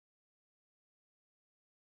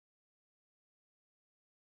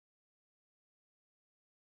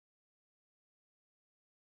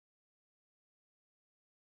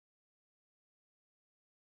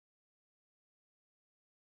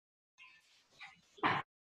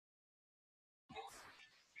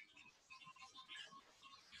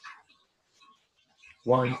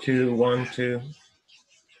One, two, 1, 2.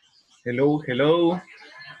 Hello, hello.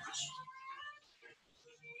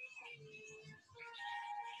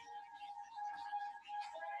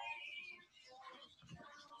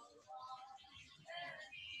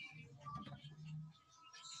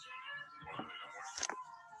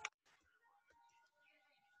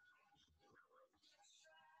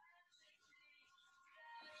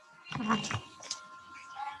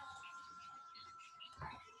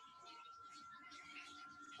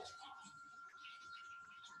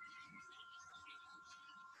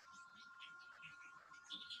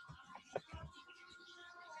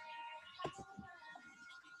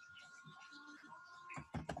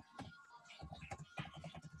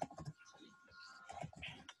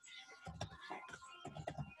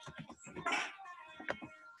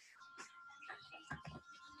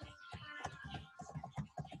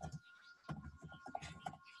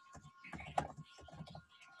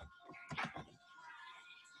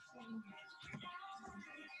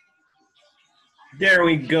 There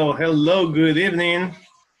we go. Hello, good evening.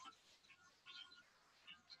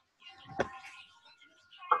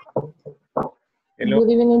 Hello.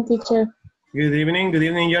 Good evening, teacher. Good evening,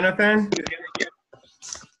 Jonathan.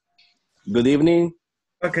 Good evening.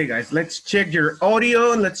 Okay, guys, let's check your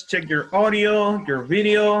audio. Let's check your audio, your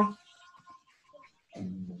video.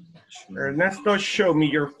 Ernesto, show me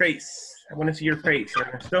your face. I want to see your face,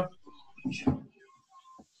 Ernesto.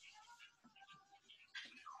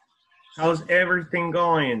 How's everything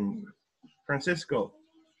going, Francisco?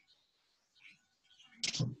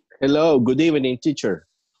 Hello, good evening, teacher.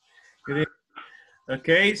 Good evening.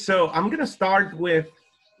 Okay, so I'm gonna start with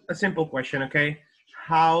a simple question, okay?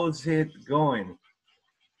 How's it going?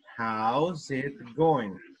 How's it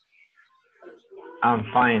going? I'm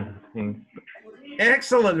fine, thanks.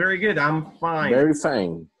 Excellent, very good, I'm fine. Very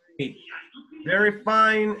fine. Very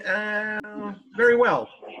fine, very well,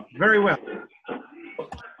 very well.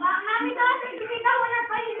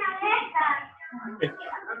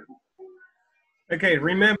 Okay,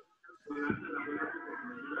 remember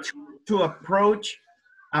to approach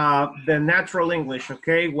the natural English,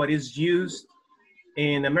 okay? What is used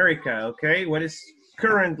in America, okay? What is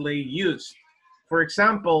currently used. For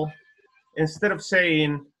example, instead of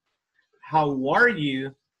saying, how are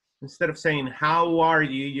you? Instead of saying, how are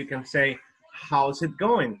you? You can say, how's it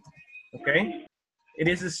going? Okay? It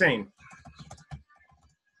is the same.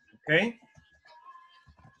 Okay?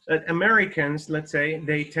 But Americans, let's say,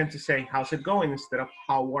 they tend to say, how's it going? Instead of,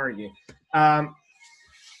 how are you?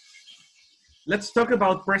 Let's talk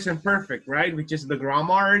about present perfect, right? Which is the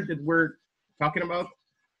grammar that we're talking about.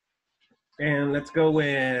 And let's go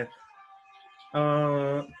with,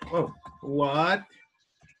 what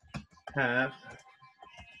have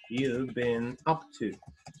you been up to?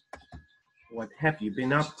 What have you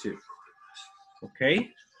been up to? Okay?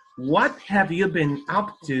 What have you been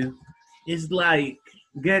up to is like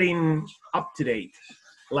getting up to date.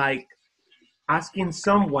 Like asking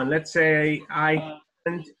someone, let's say I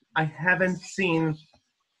haven't seen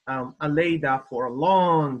Aleida for a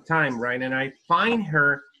long time, right? And I find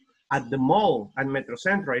her at the mall at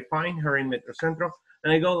Metrocentro. I find her in Metrocentro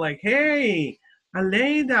and I go like, hey,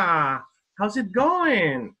 Aleida, how's it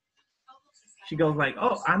going? She goes like,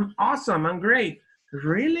 oh, I'm awesome, I'm great.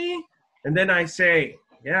 Really? And then I say,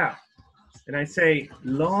 yeah. And I say,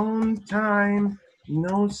 long time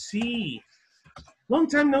no see. Long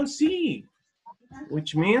time no see.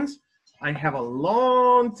 Which means I have a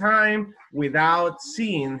long time without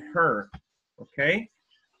seeing her. Okay?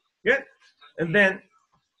 Good. And then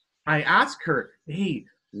I ask her, hey,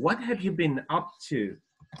 what have you been up to?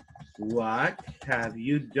 What have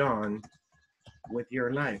you done with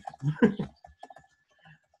your life?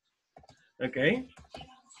 Okay?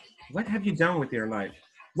 What have you done with your life?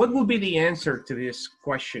 What will be the answer to this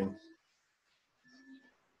question?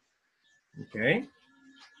 Okay?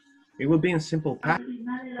 It will be in simple past.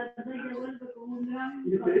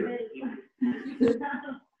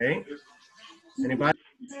 Okay? Anybody?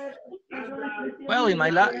 Well, in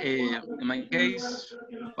my case,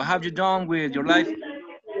 what have you done with your life?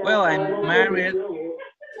 Well, I'm married.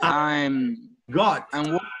 I'm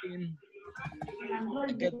working.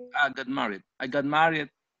 I got married.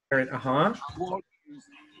 Uh-huh.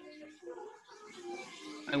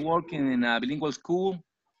 I'm working in a bilingual school,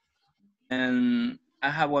 and I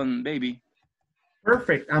have one baby.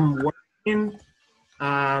 Perfect. I'm working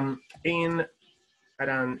in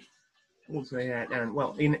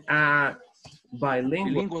a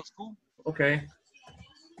bilingual school. Okay.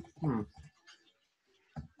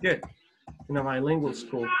 Good. In a bilingual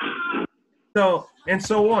school. So, and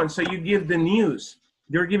so on. So you give the news.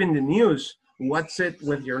 You're giving the news. what's it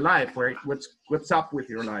with your life, right? What's up with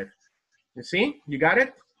your life? You see, you got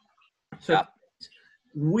it? So Yep.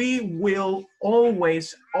 we will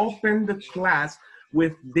always open the class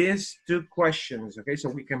with these two questions, okay? So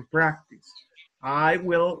we can practice. I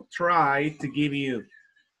will try to give you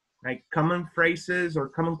like common phrases or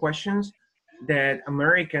common questions that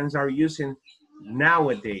Americans are using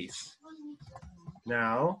nowadays.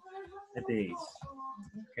 Nowadays,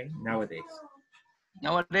 okay? Nowadays.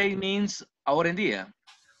 Nowadays means ahora en día.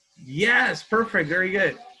 Yes, perfect, very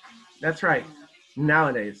good. That's right,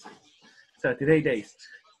 nowadays. So today days,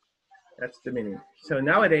 that's the meaning. So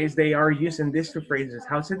nowadays they are using these two phrases.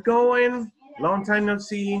 How's it going? Long time no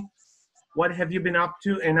see. What have you been up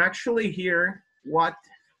to? And actually here, what,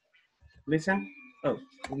 listen, oh,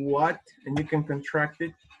 what, and you can contract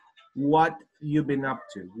it. What you been up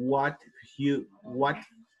to? What you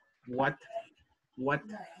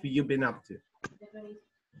been up to?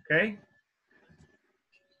 Okay?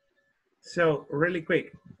 So really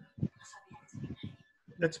quick,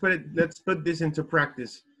 let's put this into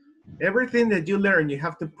practice. Everything that you learn, you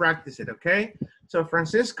have to practice it, okay? So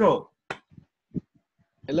Francisco,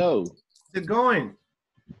 Hello. how's it going?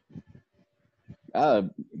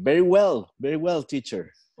 Very well,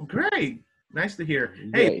 teacher. Great, nice to hear.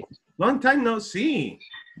 Hey, Great. long time no see.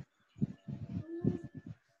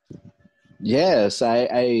 Yes,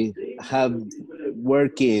 I have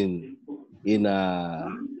working in a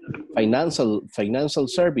financial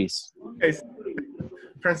service. Okay,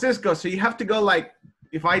 Francisco, so you have to go like,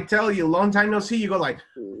 if I tell you long time no see, you go like,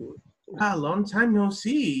 long time no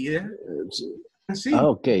see. Yeah? See,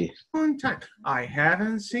 Okay. long time. I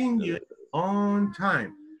haven't seen you on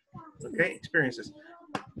time. Okay, experiences.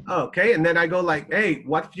 Okay, and then I go like, hey,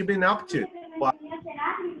 what have you been up to? What?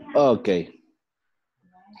 Okay.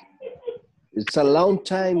 It's a long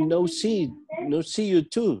time no see you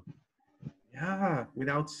too. Yeah,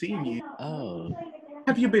 without seeing you. Oh, What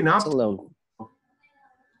have you been it's up a to? long.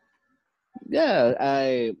 Yeah,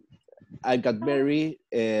 I got married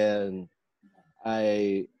and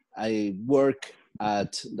I work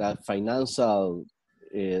at the financial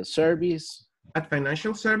service. At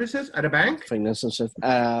financial services? At a bank? Financial service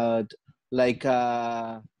at like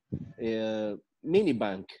a mini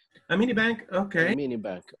bank. A mini bank? Okay. A mini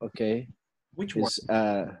bank. Okay. Which one?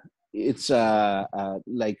 It's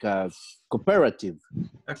like a cooperative.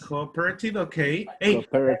 A cooperative? Okay. Hey,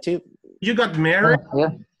 Cooperative. you got married? Yeah.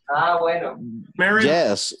 Married?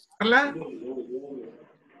 Yes. Carla?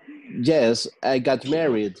 Yes, I got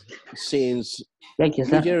married since Y aquí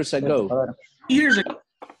 2 está. years ago. Years ago.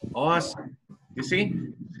 Awesome. You see?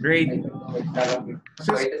 Great.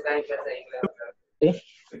 Sí.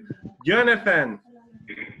 Jonathan.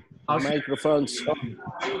 How's Microphones.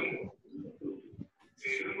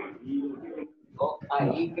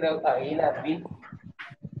 Ahí la vi.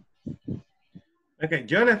 Okay,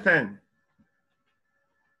 Jonathan.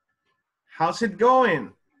 How's it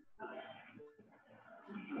going?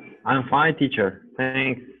 I'm fine, teacher.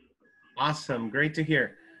 Thanks. Awesome. Great to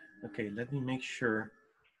hear. Okay, let me make sure.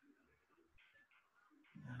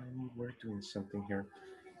 We're doing something here.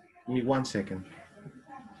 Give me 1 second.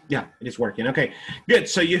 Yeah, it is working. Okay, good.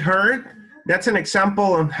 So you heard, that's an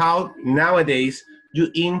example on how nowadays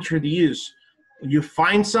you introduce. You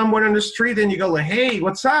find someone on the street and you go like, hey,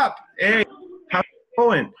 what's up? Hey, how's it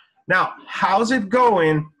going? Now, how's it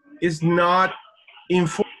going is not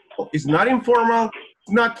informal. It's not informal,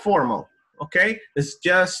 it's not formal, okay? It's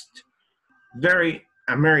just very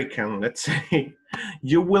American, let's say.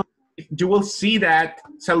 You will see that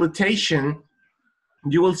salutation.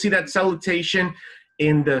 You will see that salutation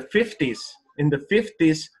in the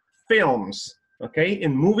 50s films, okay?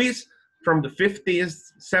 In movies from the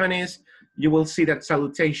 50s, 70s, you will see that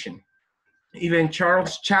salutation. Even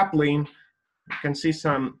Charles Chaplin, you can see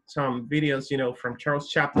some videos, you know, from Charles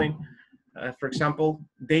Chaplin, for example,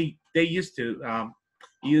 they used to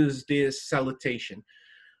use this salutation.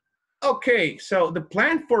 Okay, so the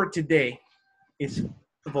plan for today is,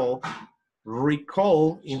 first of all,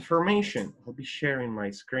 recall information. I'll be sharing my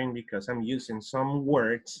screen because I'm using some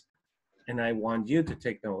words and I want you to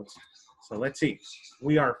take notes. So let's see.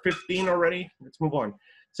 We are 15 already. Let's move on.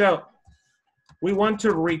 So we want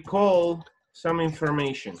to recall some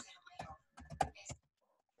information.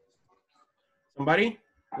 Somebody?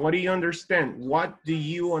 What do you understand? What do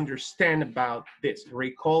you understand about this?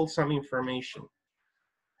 Recall some information.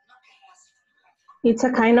 It's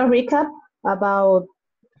a kind of recap about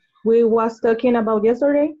we was talking about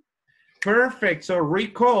yesterday. Perfect. So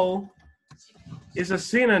recall is a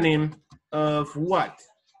synonym of what?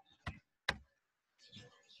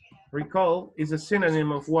 Recall is a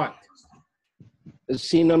synonym of what? A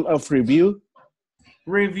synonym of review.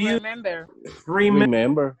 review, Remember.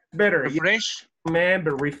 remember, better, yeah, Refresh.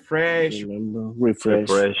 remember, refresh. Remember, refresh.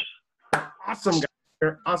 Refresh. Awesome, guys.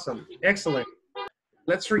 You're awesome. Excellent.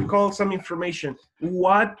 Let's recall some information.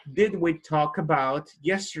 What did we talk about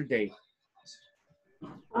yesterday?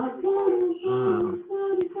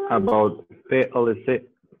 About PLC.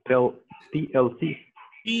 PLC.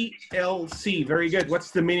 PLC. Very good.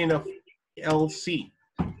 What's the meaning of PLC?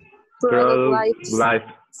 Product life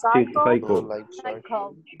cycle.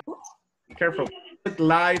 cycle. Careful.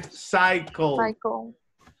 Life cycle. Cycle.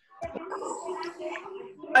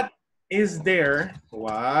 What is there?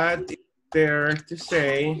 What is there to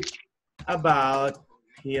say about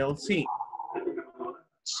PLC?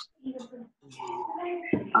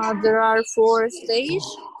 There are 4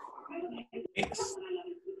 stages. Yes.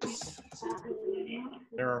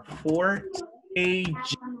 There are 4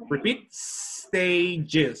 stages. Repeat.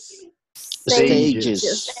 Stages. Stages.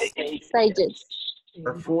 Stages.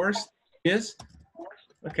 There are 4 stages.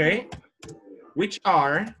 Okay. Which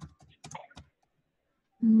are?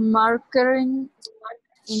 Marketing,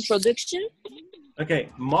 introduction, Okay.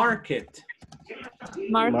 Market.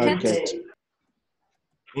 Market.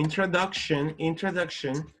 Introduction.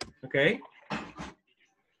 Okay.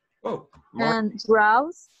 Oh. and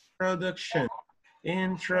browse, Introduction.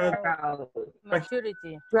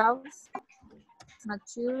 maturity, browse,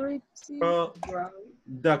 maturity,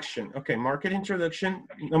 Introduction. Okay. Market introduction.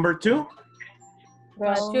 Number 2.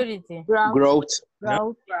 maturity, Growth. growth,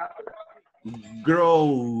 Growth.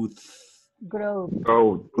 growth,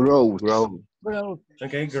 Growth.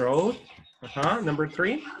 Okay. Growth. Number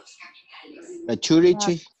 3.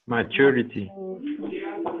 Maturity. Maturity.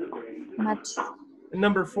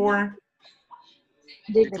 Number 4.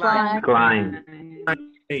 decline, Decline.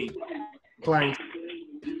 Client.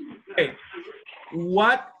 Okay.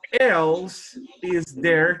 What else is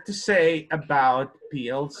there to say about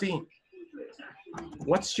PLC?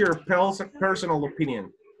 What's your personal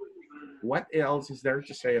opinion? What else is there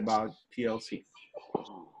to say about PLC?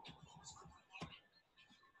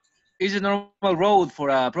 It's a normal road for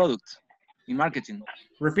a product in marketing.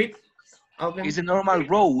 Repeat, Alvin. It's a normal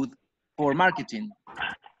road for marketing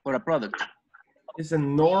for a product. It's a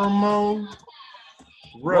normal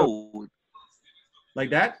road. Like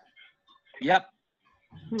that? Yep.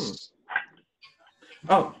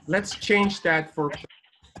 Oh, let's change that for,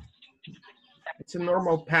 it's a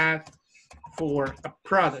normal path for a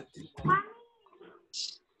product.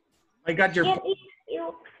 I got your,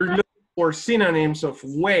 you're looking for synonyms of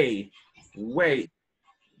way,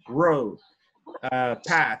 road,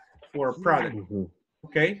 path for a product.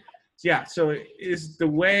 Okay? Yeah, so it's the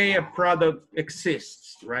way a product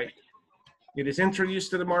exists, right? It is introduced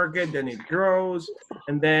to the market, then it grows,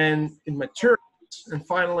 and then it matures, and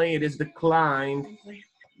finally it is declined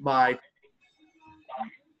by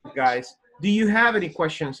guys. Do you have any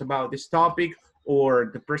questions about this topic or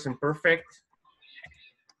the present perfect?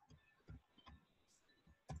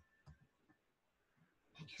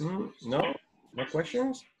 No? No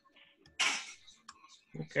questions?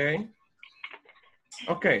 Okay.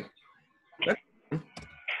 Okay.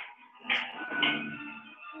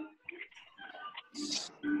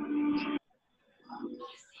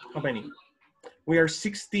 How many? We are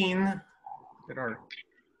 16. There are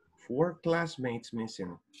 4 classmates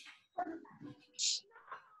missing.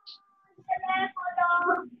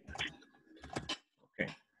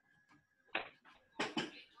 Okay.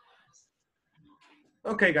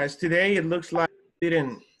 Okay, guys, today it looks like I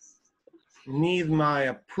didn't need my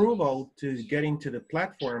approval to get into the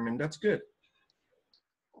platform, and that's good.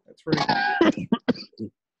 That's very good.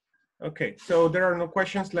 Okay, so there are no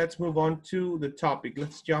questions. Let's move on to the topic.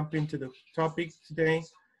 Let's jump into the topic today.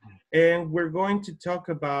 And we're going to talk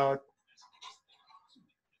about,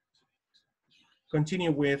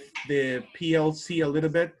 continue with the PLC a little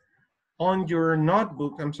bit. On your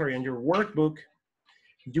notebook, I'm sorry, on your workbook,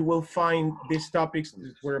 you will find these topics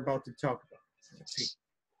that we're about to talk about. Let's see.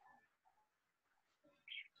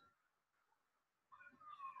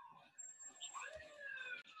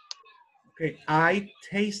 Okay, I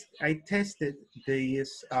tested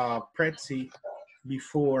this Prezi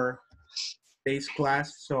before today's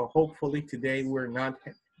class, so hopefully today we're not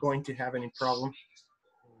going to have any problem.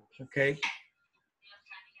 Okay.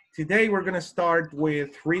 Today we're going to start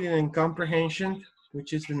with reading and comprehension,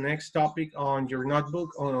 which is the next topic on your notebook.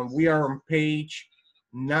 We are on page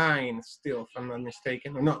 9 still, if I'm not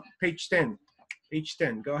mistaken. Or no, page 10. Page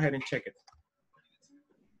 10. Go ahead and check it.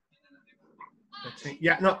 Let's see.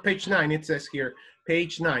 Yeah, no, page 9. It says here,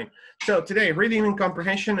 page 9. So today, reading and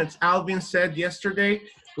comprehension, as Alvin said yesterday,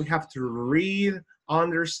 we have to read,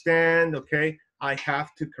 understand, okay, I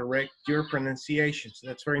have to correct your pronunciation. So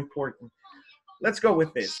that's very important. Let's go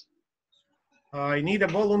with this. I need a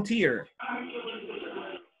volunteer.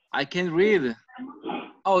 I can read.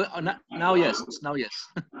 Oh, now yes. Now yes.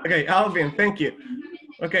 Okay, Alvin, thank you.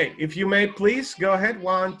 Okay, if you may, please go ahead.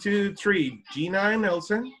 1, 2, 3. Gina and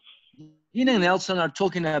Nelson. Gina and Nelson are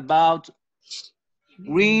talking about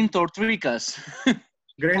green tortricas.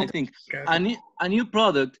 I think a new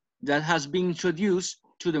product that has been introduced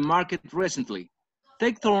to the market recently.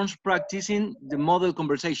 Take turns practicing the model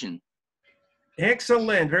conversation.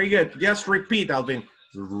 Excellent, very good. Just repeat, Alvin.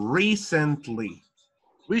 Recently.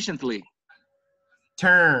 Recently.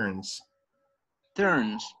 Turns.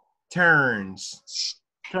 Turns. Turns.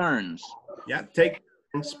 Turns. Yeah, take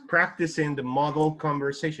turns practicing the model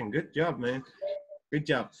conversation. Good job, man. Good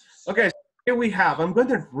job. Okay, so here we have, I'm going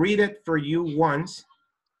to read it for you once.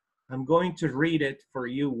 I'm going to read it for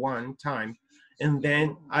you one time, and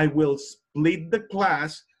then I will split the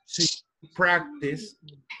class so you practice,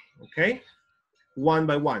 okay? One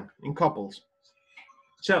by one, in couples.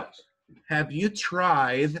 So, have you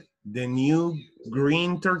tried the new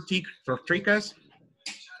green tortricas?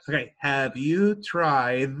 Okay, have you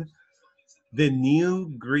tried the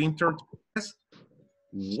new green tortillas?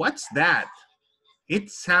 What's that? It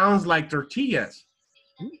sounds like tortillas.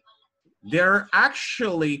 They're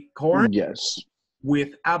actually corn Yes. with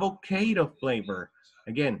avocado flavor.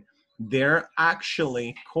 Again, they're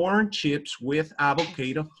actually corn chips with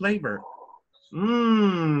avocado flavor.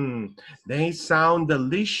 Mmm, they sound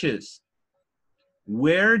delicious.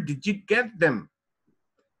 Where did you get them?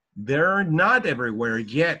 They're not everywhere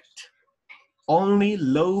yet. Only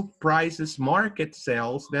low prices market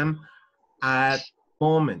sells them at the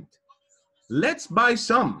moment. Let's buy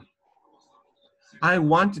some. I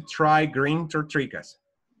want to try green tortricas.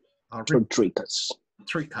 Tortricas.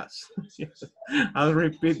 Yes. I'll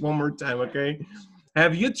repeat one more time, okay?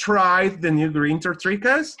 Have you tried the new green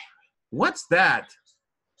tortricas? What's that?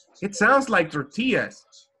 It sounds like tortillas.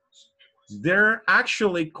 They're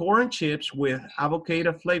actually corn chips with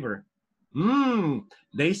avocado flavor. Mmm,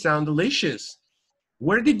 they sound delicious.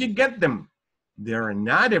 Where did you get them? They're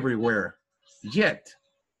not everywhere yet.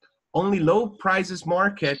 Only low prices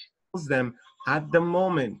market sells them at the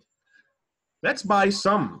moment. Let's buy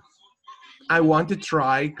some. I want to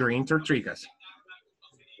try green tortricas.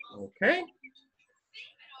 Okay.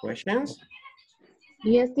 Questions?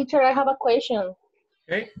 Yes, teacher, I have a question.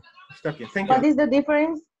 Okay. Thank you. What is the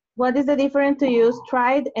difference? What is the difference to use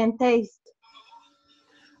tried and taste?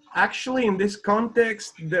 Actually, in this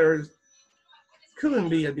context, there couldn't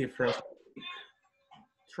be a difference.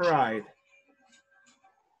 Tried.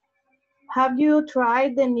 Have you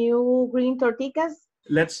tried the new green tortillas?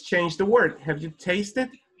 Let's change the word. Have you tasted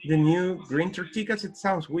the new green tortillas? It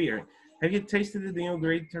sounds weird. Have you tasted the new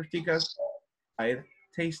green tortillas? I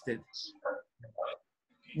tasted.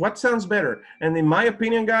 What sounds better? And in my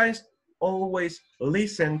opinion, guys, always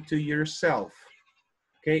listen to yourself.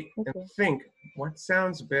 Okay? And think, what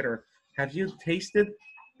sounds better? Have you tasted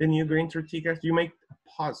the new green tortillas? You make a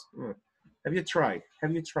pause. Have you tried?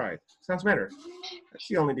 Have you tried? Sounds better. That's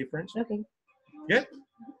the only difference. Okay. Good?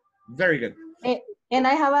 Very good. And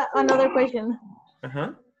I have another question.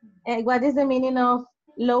 Uh-huh. What is the meaning of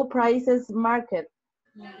low prices market?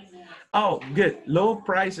 Oh, good. Low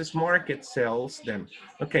prices market sells them.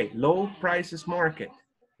 Okay, low prices market.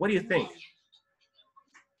 What do you think?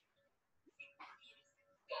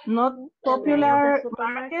 Not popular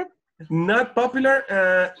market? Not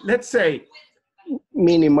popular. Let's say.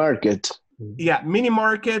 Mini market. Yeah, mini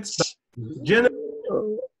markets.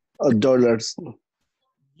 General. Dollars.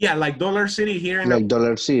 Yeah, like Dollar City here in like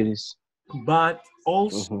Dollar Cities. But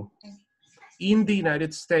also in the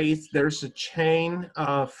United States, there's a chain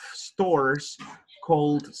of stores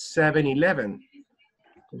called 7-Eleven.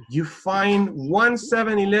 You find one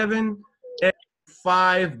 7-Eleven every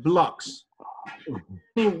 5 blocks,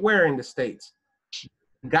 anywhere in the States.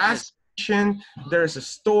 Gas station, there's a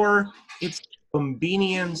store, it's a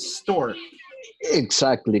convenience store.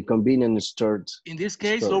 Exactly, convenience stores. In this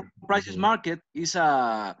case, low prices market is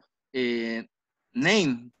a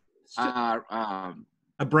name. A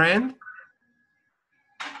brand?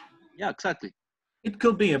 Yeah, exactly. It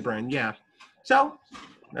could be a brand, yeah. So,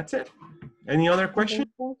 that's it. Any other question?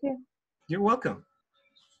 Okay, thank you. You're welcome.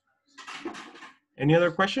 Any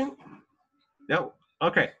other question? No?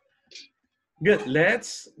 Okay. Good.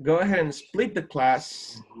 Let's go ahead and split the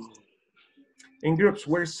class in groups.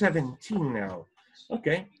 We're 17 now.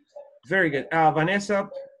 Okay. Very good. Vanessa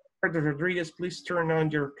Rodriguez, please turn on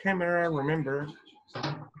your camera. Remember,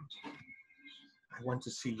 I want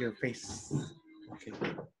to see your face. Okay.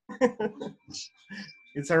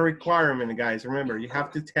 It's a requirement, guys. Remember, you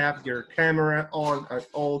have to have your camera on at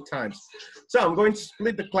all times. So I'm going to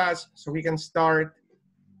split the class so we can start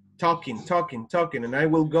talking, and I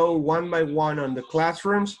will go one by one on the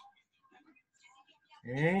classrooms.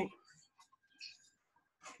 Okay.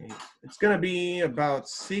 Okay. It's gonna be about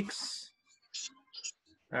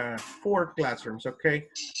 4 classrooms, okay?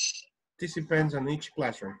 This depends on each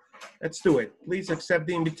classroom. Let's do it. Please accept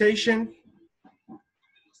the invitation.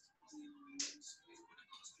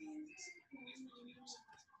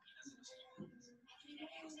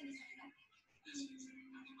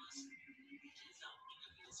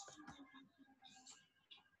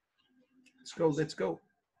 Let's go, let's go.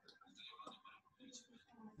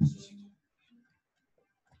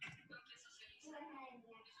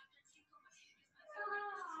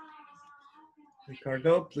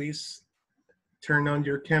 Ricardo, please turn on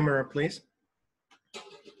your camera, please.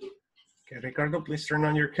 Okay, Ricardo, please turn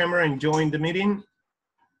on your camera and join the meeting.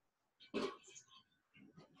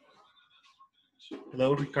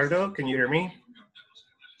 Hello, Ricardo, can you hear me?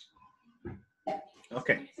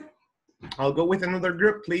 Okay, I'll go with another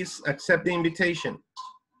group. Please accept the invitation.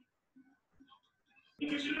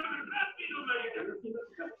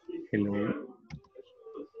 Hello.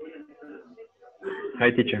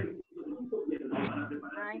 Hi, teacher.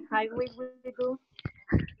 Hi, we do.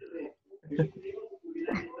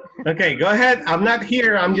 Okay, go ahead. I'm not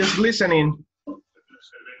here. I'm just listening.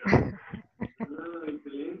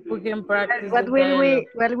 We can practice. What will we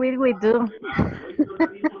do?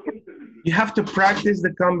 You have to practice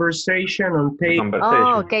the conversation on page.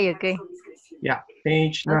 Oh, okay. Yeah,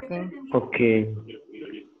 page 9. Okay. Okay.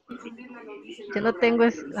 Yo no tengo,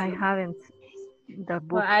 I haven't. The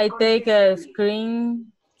book. I take a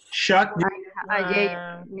screen. Shut.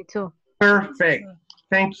 Yeah, me too. Perfect.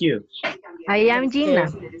 Thank you. I am Gina.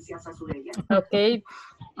 Okay.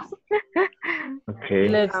 Okay.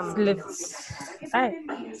 Let's.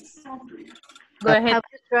 Go ahead. Have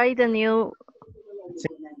you tried the new?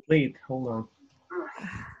 Wait, hold on.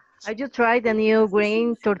 Have you tried the new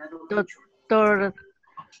green tortricas?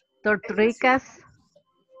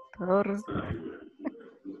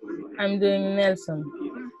 I'm doing Nelson.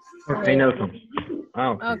 Okay, Nelson.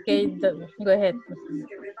 Oh. Okay, go ahead.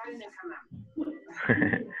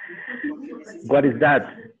 What is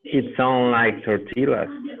that? It sounds like tortillas.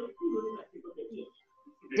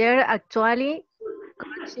 They're actually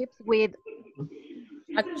chips with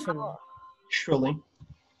Actually.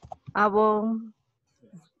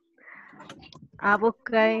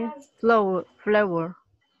 avocado flour.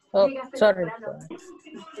 Oh, sorry.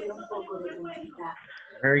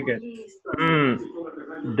 Very good.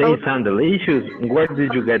 They sound delicious. Where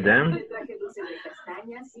did you get them?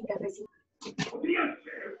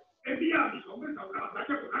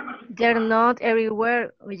 They're not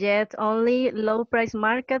everywhere yet. Only low price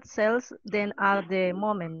market sells them at the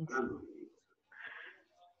moment.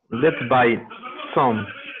 Let's buy some.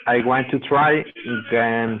 I want to try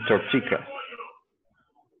tortillas.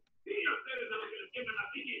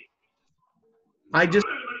 I just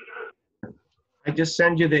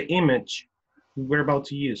sent you the image we're about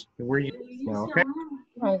to use. We're using now, okay?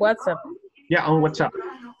 On WhatsApp. Yeah, on WhatsApp.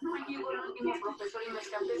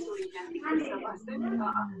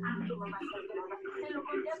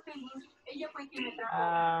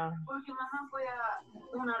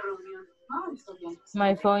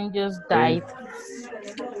 My phone just died.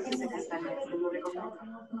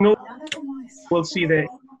 No, we'll see the.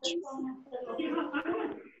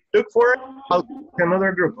 Look for it. I'll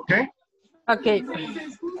another group, okay? Okay.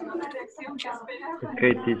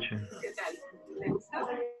 Okay, teacher.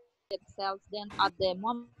 It sells them at the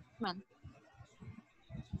moment.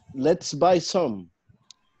 Let's buy some.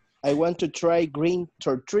 I want to try green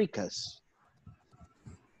tortillas.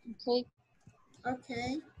 Okay.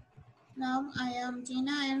 Okay. Now I am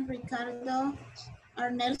Gina and Ricardo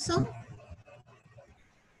are Nelson.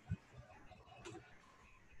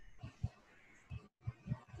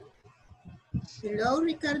 Hello,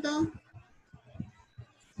 Ricardo.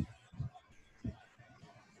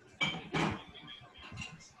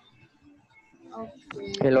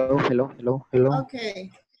 Okay. Hello.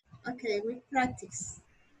 Okay, we practice.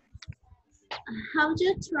 How do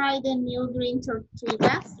you try the new green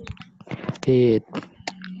tortillas?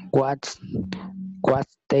 What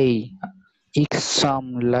they eat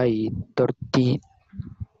some like tortillas.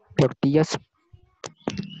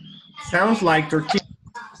 Sounds like tortillas.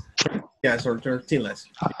 Yes, or tortillas.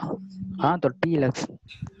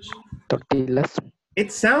 Tortillas.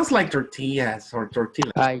 It sounds like tortillas or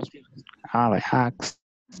tortillas.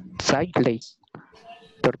 Exactly.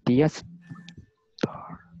 Tortillas.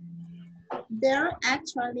 They're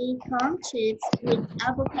actually corn chips with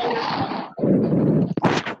avocado.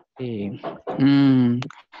 They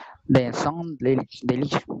sound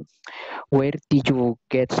delicious. Where did you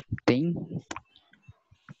get them?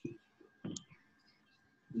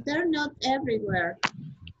 They're not everywhere.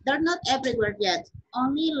 They're not everywhere yet.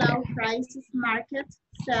 Only low prices market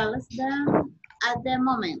sells them at the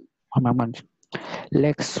moment. A moment.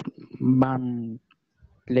 Lex Van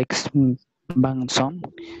some.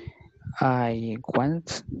 I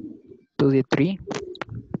went to the tree.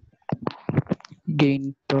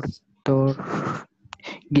 Green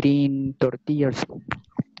green tortillas.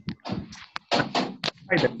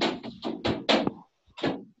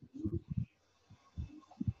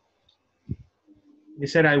 You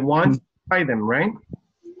said I want to try them, right?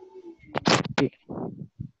 Okay.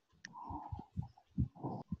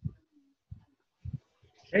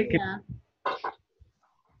 Yeah.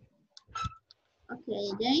 Okay,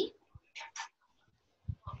 again.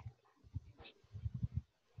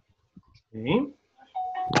 Okay.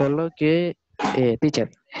 Solo que, teacher,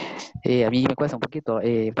 a mí me cuesta un poquito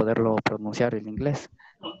poderlo pronunciar en inglés.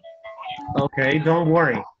 Okay, don't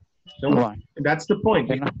worry. Don't worry. That's the point.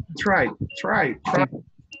 You try.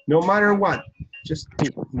 No matter what. Just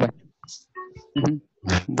bueno.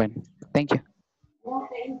 Bueno, thank you.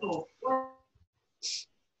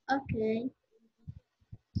 Okay.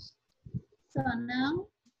 So now,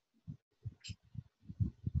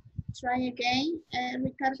 try again,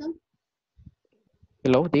 Ricardo.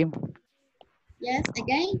 Hello, team. Yes,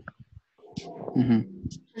 again.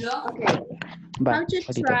 Okay. Bye. How to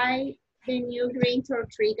try the new green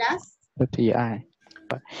tortillas? What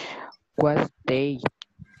they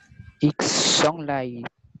sound like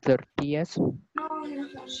tortillas?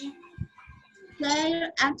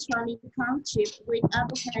 They're actually corn chips with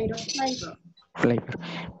avocado flavor.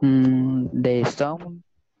 They sound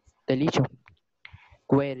delicious.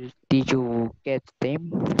 Where did you get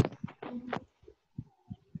them?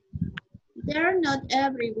 They're not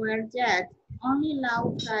everywhere yet. Only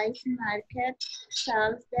low price market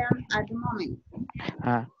sells them at the moment.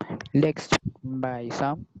 Let's buy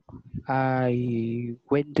some. I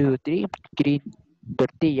went to three green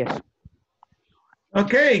tortillas.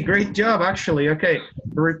 Okay, great job, actually. Okay,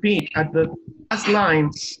 repeat. At the last line,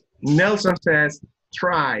 Nelson says,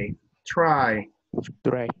 try. Okay.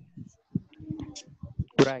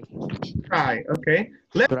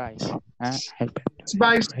 Let's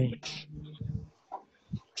buy some.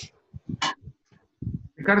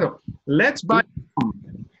 Ricardo, let's buy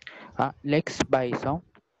some. Let's buy some.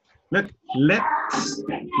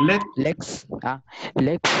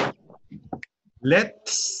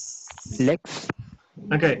 Let's.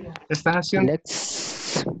 Okay, estás haciendo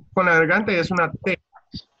con la garganta y es una T.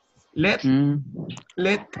 Let's.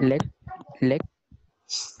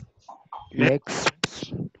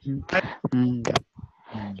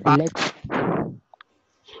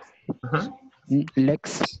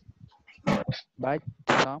 Buy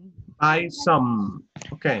some. Buy some.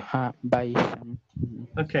 Okay. Buy some.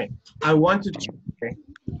 Okay. I want to try.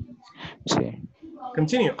 Sí.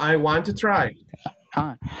 Continue. I want to try.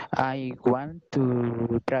 I want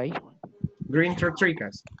to try. Green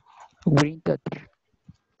tortillas. Green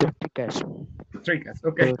tortillas.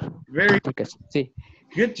 Okay. Very good. Sí.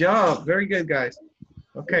 Good job. Very good, guys.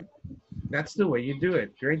 Okay. That's the way you do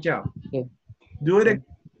it. Great job. Yeah. Do it again.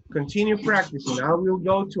 Continue practicing. Now we'll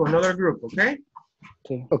go to another group, okay?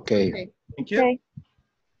 Okay. Thank you. Okay.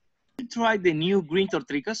 You try the new green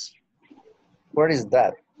tortillas? What is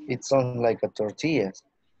that? It sounds like a tortilla.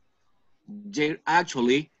 They're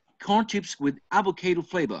actually corn chips with avocado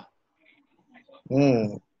flavor.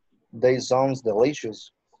 They sound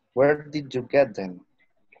delicious. Where did you get them?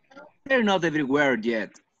 They're not everywhere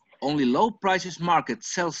yet. Only low prices market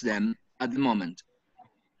sells them at the moment.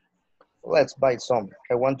 Let's buy some.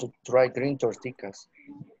 I want to try green tortillas.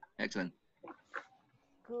 Excellent.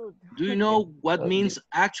 Good. Do you know what means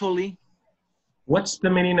actually? What's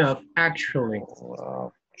the meaning of actually?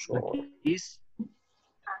 Is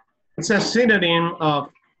It's a synonym of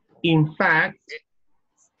in fact.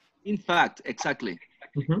 In fact, exactly.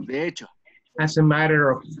 De hecho. As a matter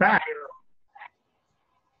of fact.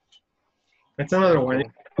 That's another one.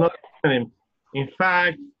 In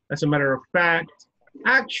fact, as a matter of fact,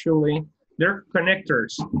 actually, they're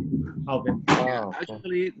connectors, Alvin.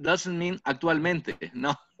 Actually doesn't mean actualmente,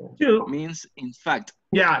 no. It means in fact.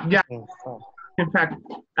 Yeah. In fact,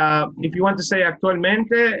 if you want to say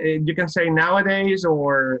actualmente, you can say nowadays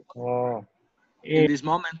or in this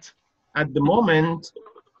moment. At the moment,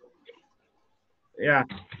 yeah.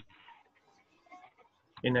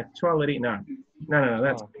 In actuality, no.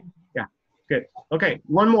 That's Good. Okay,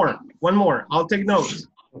 one more. I'll take notes.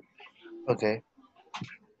 Okay.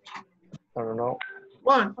 I don't know.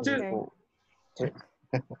 1, 2. Okay. 3.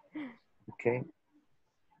 Okay.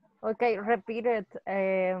 Okay, repeat it.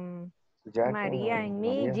 Jack Maria and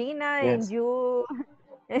me, Maria. Gina, Yes. and you,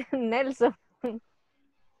 Nelson.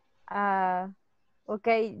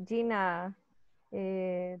 Okay, Gina,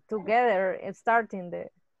 together, starting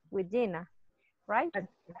with Gina, right?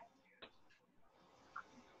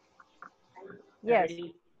 Yes.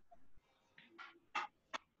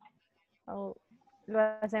 Oh, lo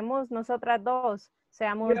hacemos nosotras dos.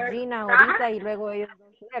 Seamos Gina ahorita y luego ellos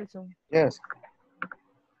dos, Nelson. Yes.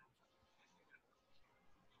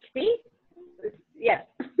 See? Yes.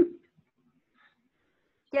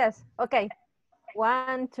 Yes, okay.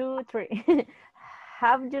 1, 2, 3.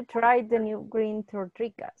 Have you tried the new green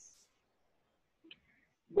tortillas?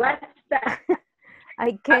 What's that?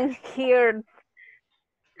 I can hear.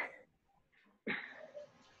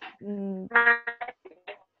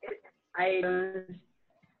 I don't.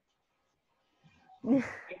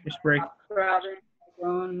 Just break.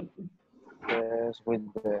 Yes,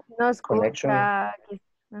 with the No connection.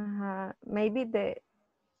 escucha. Maybe the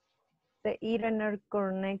internet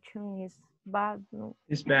connection is bad. No.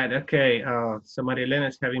 It's bad. Okay. So Maria Elena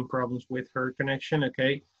is having problems with her connection.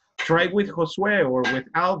 Okay. Try with Josue or with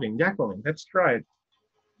Alvin. Jacqueline, let's try it.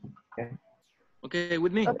 Okay. Okay,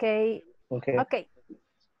 with me. Okay. Okay. Okay.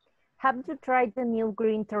 Have you tried the new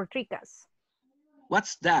green tortillas?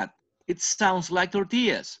 What's that? It sounds like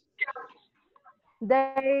tortillas.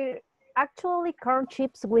 They're actually corn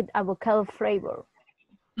chips with avocado flavor.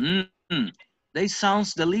 They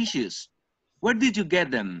sound delicious. Where did you get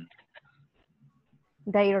them?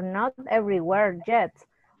 They are not everywhere yet.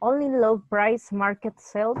 Only low price market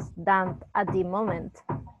sells them at the moment.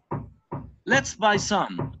 Let's buy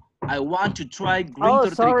some. I want to try green Oh,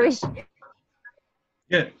 sorry. tortillas.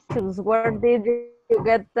 Yeah. Where did you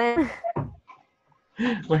get them?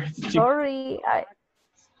 Where did you... Sorry.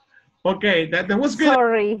 Okay, that was good.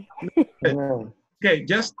 Sorry. Okay,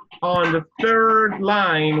 just on the third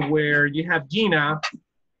line where you have Gina.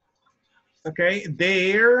 Okay,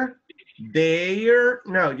 there.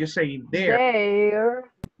 No, you say there.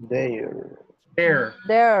 They're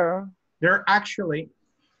actually.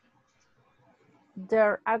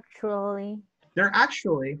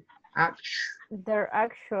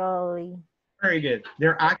 Very good.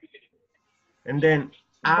 They're actually. And then.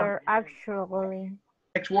 They're actually.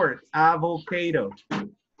 Next word, avocado.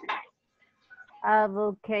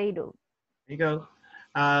 Avocado. There you go.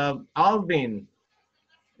 Alvin,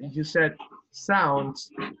 you said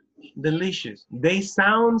sounds delicious. They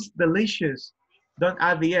sounds delicious. Don't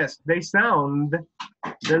add the S. They sound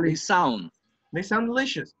delicious. They sound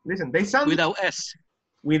delicious. Listen, they sound without S.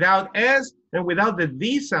 Without S and without the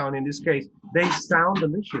D sound in this case. They sound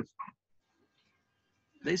delicious.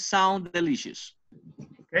 They sound delicious.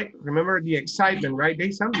 Okay, remember the excitement, right?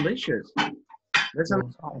 They sound delicious. There's a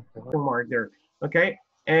mark there. Okay,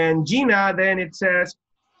 and Gina, then it says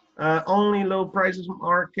only low prices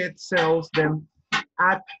market sells them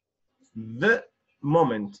at the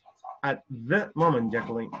moment. At the moment,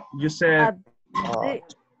 Jacqueline. You said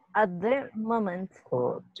at the moment.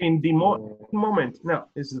 In the moment. No,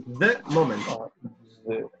 it's the moment.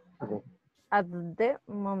 At the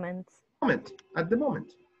moment. At the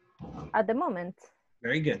moment. At the moment.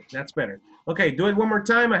 Very good. That's better. Okay, do it one more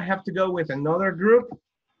time. I have to go with another group.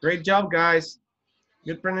 Great job, guys.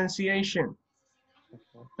 Good pronunciation.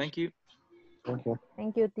 Thank you.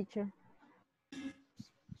 Thank you, teacher.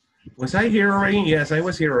 Was I here already? Yes, I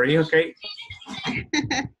was here already. Okay.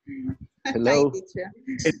 Hello. Hi, teacher.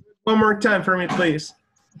 Hey, one more time for me, please.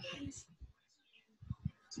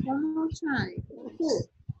 One more time. Cool.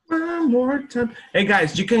 One more time. Hey,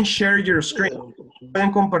 guys, you can share your screen.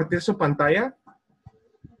 ¿Pueden compartir su pantalla?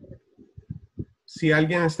 Si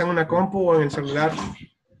alguien está en una compu o en el celular,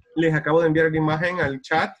 les acabo de enviar la imagen al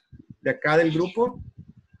chat de acá del grupo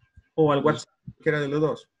o al WhatsApp, cualquiera de los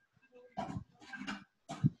dos.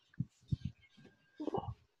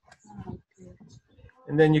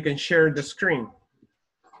 And then you can share the screen.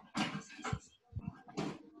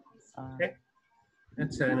 Okay,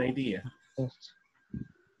 that's an idea.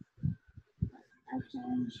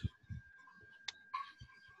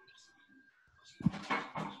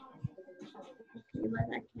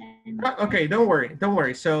 Okay, don't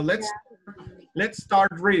worry. So let's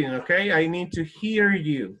start reading. Okay, I need to hear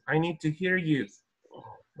you.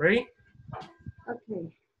 Ready?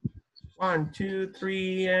 Okay. 1, 2,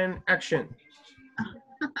 3, and action.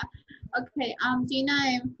 Okay, Gina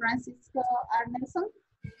and Francisco are Nelson.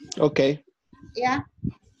 Okay. Yeah.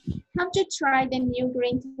 Have you tried the new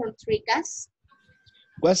green tortillas?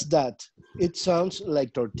 What's that? It sounds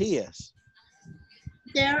like tortillas.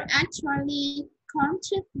 They're actually corn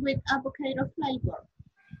chips with avocado flavor.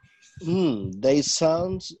 They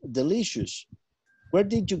sound delicious. Where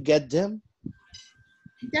did you get them?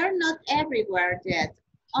 They're not everywhere yet.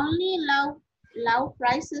 Only low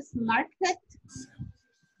prices market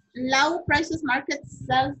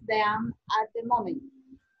sells them at the moment.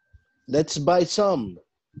 Let's buy some.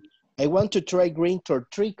 I want to try green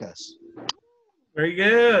tortillas. Very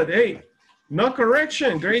good. Hey, no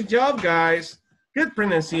correction. Great job, guys. Good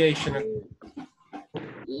pronunciation.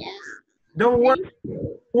 Yeah. Don't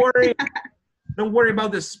worry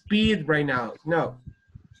about the speed right now. No.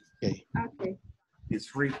 Okay.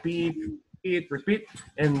 It's repeat,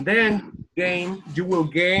 and then you will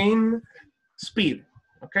gain speed.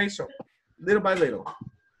 Okay, so little by little.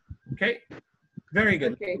 Okay, very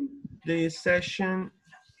good. Okay. This session,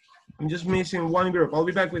 I'm just missing one group. I'll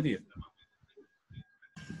be back with you.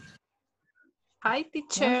 Hi,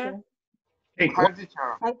 teacher. Hey, Hi,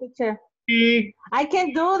 teacher. Hi, teacher. Hey. I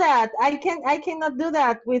can do that. I cannot do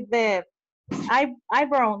that with the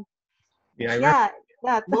eyebrow. Yeah,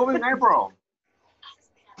 that. Moving eyebrow.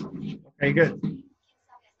 Okay, good.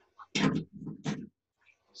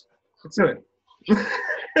 Let's do it.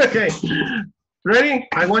 Okay, ready?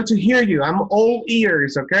 I want to hear you. I'm all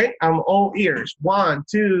ears, okay? I'm all ears. 1,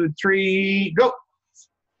 2, 3, go.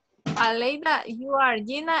 Aleida, you are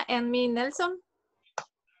Gina and me, Nelson.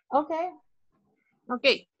 Okay.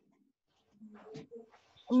 Okay.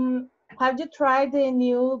 Have you tried the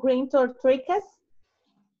new green tortillas?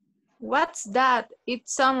 What's that? It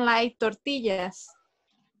sounds like tortillas.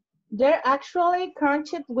 They're actually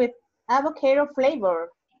crunched with avocado flavor.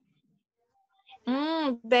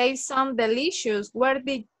 They sound delicious. Where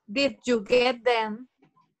did you get them?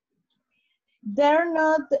 They're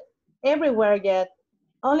not everywhere yet.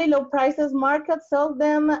 Only low prices market sells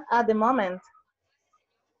them at the moment.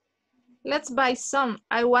 Let's buy some.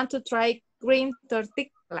 I want to try green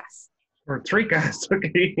tortillas. Tortillas,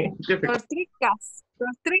 okay. Tortillas.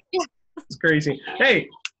 It's crazy. Hey,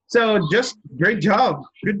 so just great job.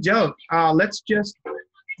 Good job. Let's just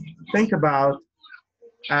think about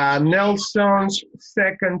Nelson's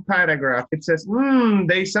second paragraph. It says,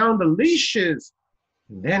 they sound delicious.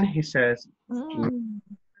 And then he says,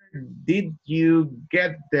 did you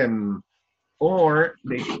get them? Or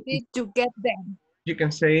did you get them? You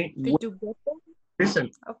can say, did you get them?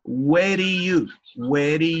 Listen, okay. Where do you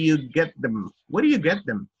get them? Where do you get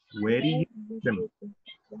them? Where do you get them?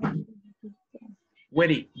 Where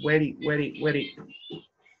do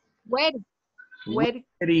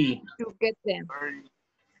you get them?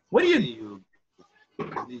 What do you?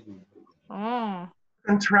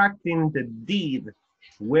 Contracting the did.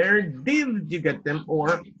 Where did you get them?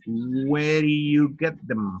 Or where do you get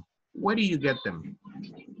them? Where do you get them?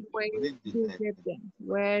 Where did you get them?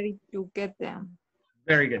 Where did you get them?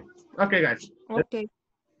 Very good. Okay, guys. Okay.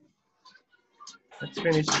 Let's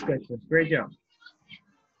finish the question. Great job.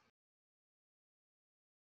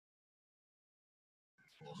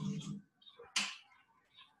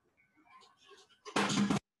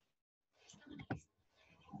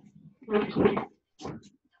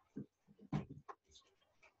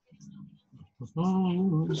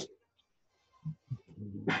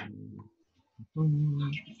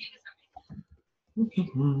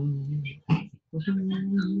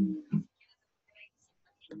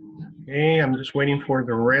 Okay, I'm just waiting for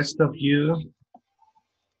the rest of you.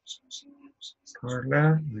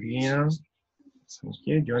 Carla, Maria, thank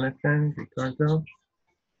you, Jonathan, Ricardo.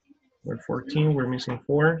 We're 14, we're missing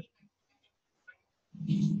 4.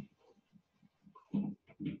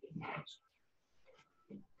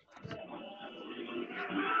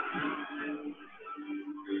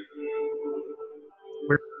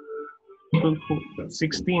 We're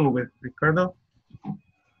 16 with Ricardo.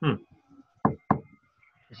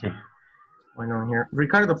 Why not here?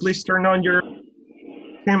 Ricardo, please turn on your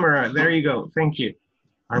camera. There you go. Thank you.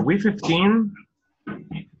 Are we 15?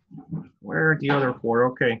 Where are the other 4?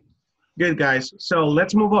 Okay. Good, guys. So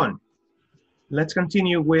let's move on. Let's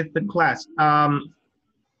continue with the class. So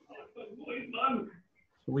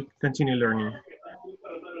we continue learning.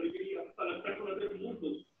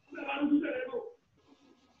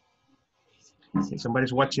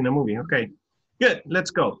 Somebody's watching a movie. Okay. Good.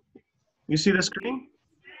 Let's go. You see the screen?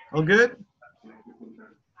 All good?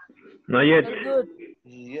 Not yet. Good.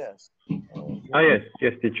 Yes. Oh, yes.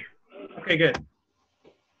 Yes, teacher. Okay, good.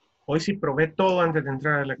 Hoy sí probé todo antes de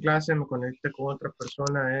entrar a la clase, me conecté con otra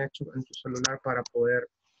persona, he hecho en tu celular para poder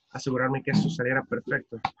asegurarme que esto saliera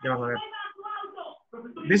perfecto. Ya van a ver.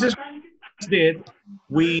 This is did,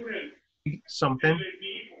 we something,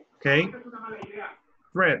 okay?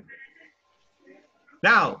 Thread.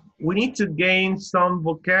 Now, we need to gain some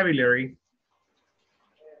vocabulary,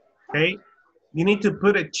 okay? You need to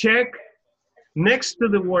put a check next to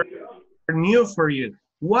the word new for you.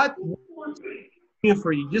 What new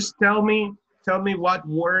for you? Just tell me what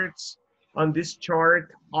words on this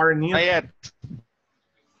chart are new.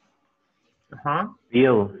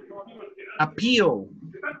 Appeal. Appeal.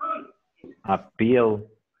 Appeal.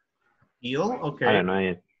 Appeal, okay. I don't know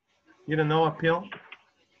it. You don't know appeal?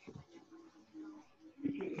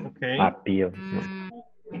 Okay. Appeal.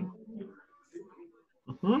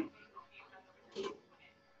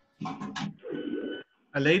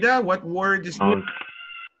 Aleida, what word is new?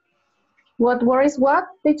 What word is what,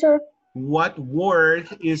 teacher? What word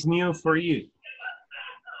is new for you?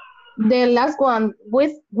 The last one,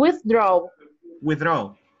 withdraw.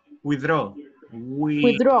 Withdraw. Withdraw.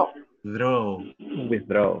 Withdraw. Withdraw.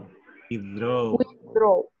 Withdraw. Withdraw.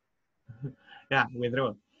 Withdraw. Yeah,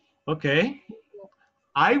 withdraw. Okay.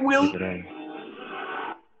 I will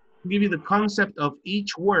give you the concept of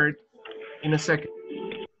each word in a second.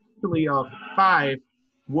 Actually, of 5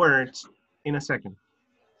 words in a second.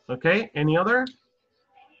 Okay, any other?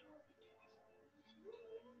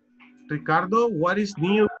 Ricardo, what is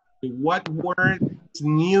new? What word is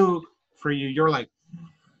new for you? You're like,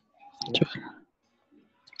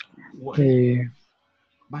 what?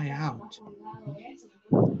 Buy out.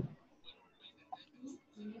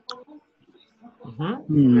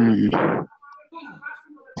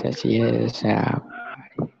 Así es.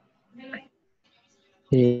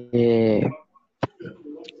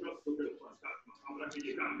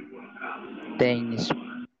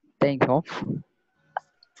 Take off.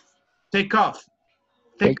 Take off.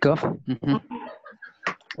 Take off.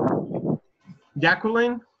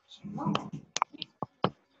 Jacqueline?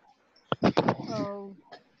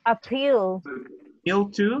 Appeal. Appeal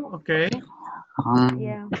too, okay.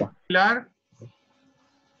 Yeah. Pilar?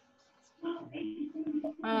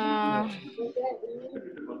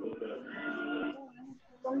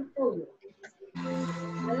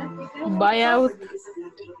 Buy out.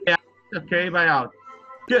 Yeah, okay, buy out.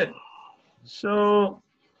 Good. So,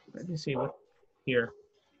 let me see what here.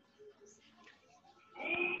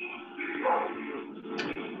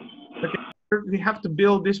 Okay, we have to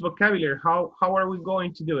build this vocabulary. How are we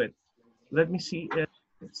going to do it? Let me see.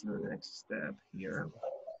 What's the next step here?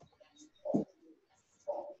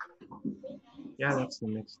 Yeah, that's the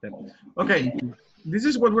next step. Okay, this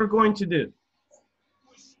is what we're going to do.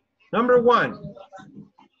 Number 1,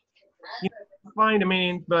 you find a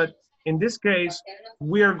meaning, but in this case,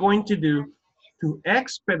 we are going to do to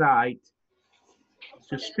expedite,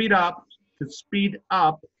 to speed up,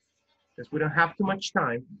 because we don't have too much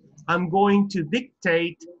time. I'm going to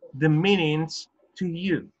dictate the meanings to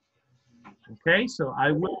you. Okay, so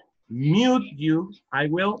I will mute you. I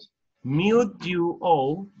will mute you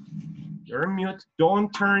all. You're mute. Don't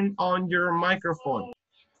turn on your microphone.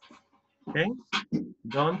 Okay,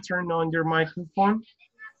 don't turn on your microphone.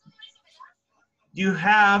 You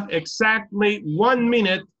have exactly 1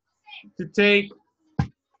 minute to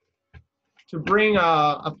bring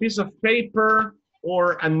a piece of paper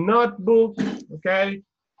or a notebook, okay,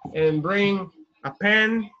 and bring a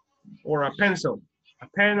pen or a pencil, a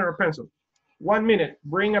pen or a pencil. 1 minute,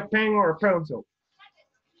 bring a pen or a pencil.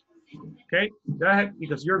 Okay, go ahead,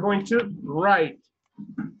 because you're going to write.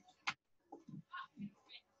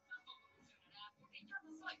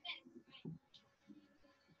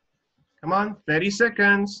 Come on, 30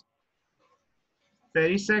 seconds.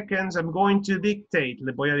 30 seconds, I'm going to dictate.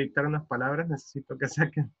 Les voy a dictar unas palabras, necesito que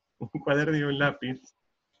saquen un cuaderno y un lápiz.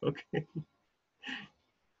 Okay.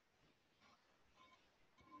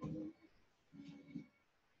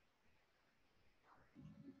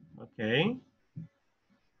 Okay.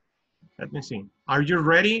 Let me see. Are you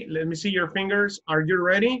ready? Let me see your fingers. Are you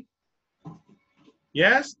ready?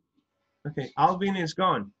 Yes? Okay, Alvin is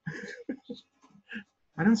gone.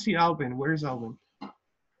 I don't see Alvin. Where is Alvin?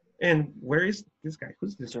 And where is this guy?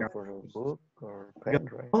 Who's this guy? For a book or pen,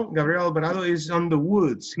 right? Oh, Gabriel Alvarado is on the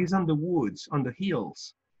woods. He's on the woods, on the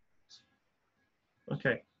hills.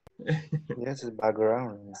 Okay. Yes, it's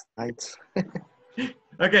background. It's nice.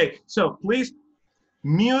 Okay, so please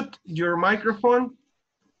mute your microphone.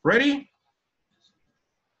 Ready?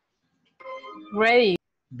 Ready.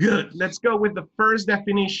 Good. Let's go with the first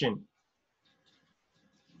definition.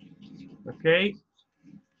 Okay.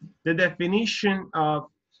 The definition of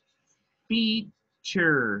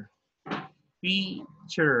feature.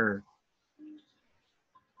 Feature.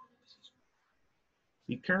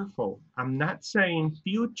 Be careful. I'm not saying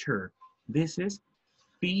future. This is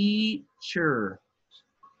feature.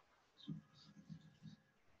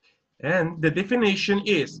 And the definition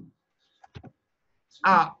is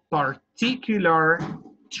a particular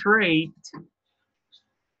trait,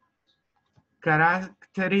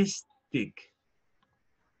 characteristic.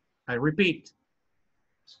 I repeat,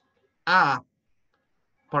 a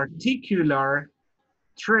particular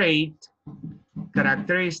trait,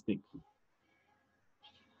 characteristic.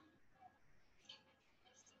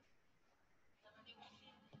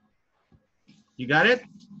 You got it?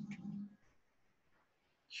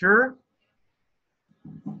 Sure?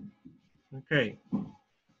 Okay.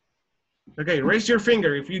 Okay, raise your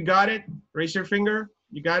finger. If you got it, raise your finger.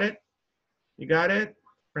 You got it? You got it?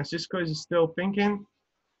 Francisco is still thinking.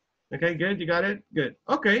 Okay, good. You got it? Good.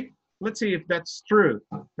 Okay, let's see if that's true.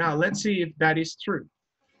 Now, let's see if that is true.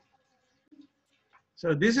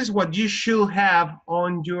 So this is what you should have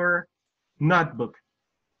on your notebook.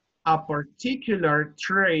 A particular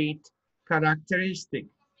trait, characteristic.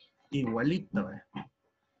 Igualito.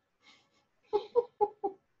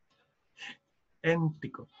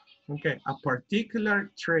 Idéntico. Okay, a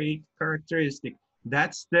particular trait, characteristic.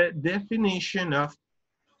 That's the definition of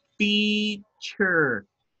feature.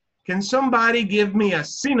 Can somebody give me a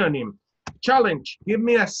synonym? Challenge, give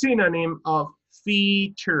me a synonym of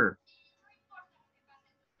feature.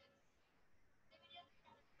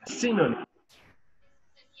 Synonym.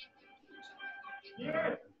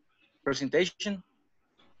 Presentation.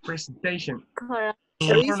 Presentation.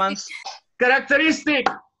 Performance. Characteristic.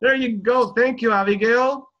 There you go. Thank you,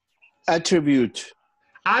 Abigail. Attribute.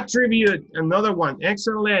 Attribute. Another one.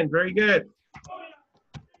 Excellent. Very good.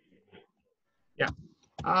 Yeah.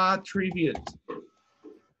 Attribute.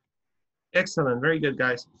 Excellent. Very good,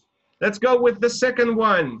 guys. Let's go with the second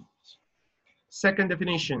one. Second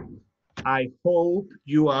definition. I hope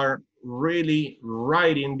you are really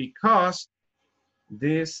writing because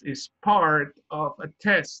this is part of a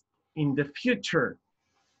test in the future.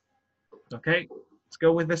 Okay, let's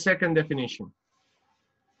go with the second definition.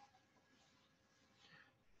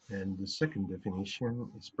 And the second definition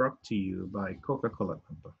is brought to you by Coca-Cola.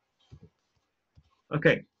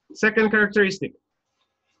 Okay, second characteristic.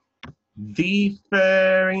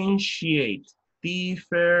 Differentiate.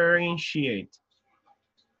 Differentiate.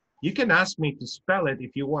 You can ask me to spell it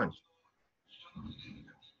if you want.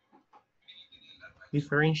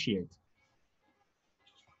 Differentiate.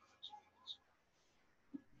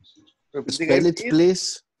 Spell it,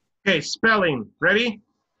 please. Okay, spelling. Ready?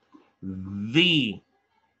 V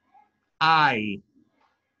I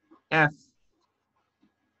F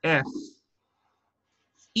F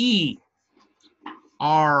E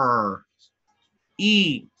R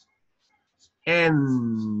E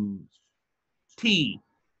N T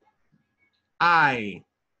I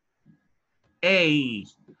A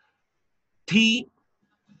T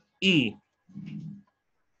E.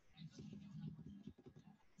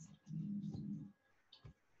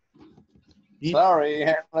 Sorry,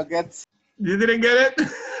 I don't get. You didn't get it?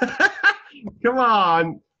 Come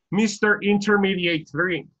on, Mr. Intermediate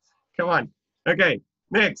 3. Come on. Okay,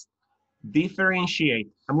 next.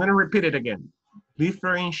 Differentiate. I'm going to repeat it again.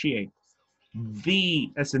 Differentiate.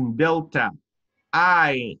 V as in Delta.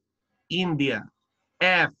 I, India.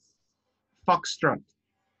 F, Foxtrot.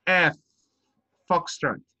 F,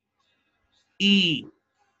 Foxtrot. E,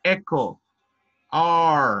 Echo.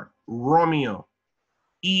 R, Romeo.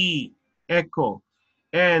 E, Echo.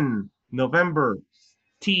 N, November.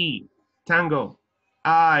 T, Tango.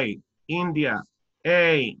 I, India.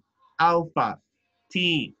 A, Alpha.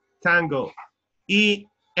 T, Tango. E,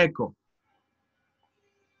 Echo.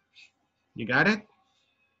 You got it?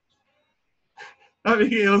 I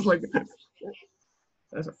mean, it was like,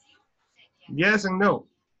 yes and no.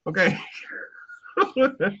 Okay.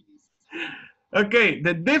 Okay,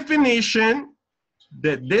 the definition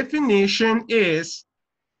is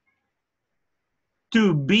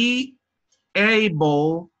to be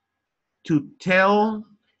able to tell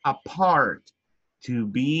apart. To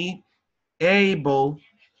be able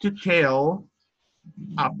to tell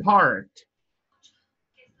apart.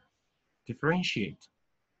 Differentiate.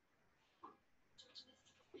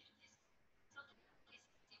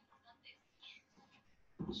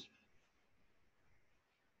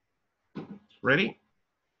 Ready?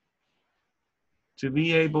 To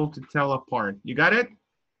be able to tell apart. You got it?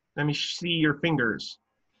 Let me see your fingers.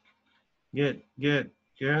 Good, good,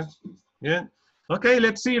 good, good. Okay,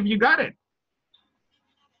 let's see if you got it.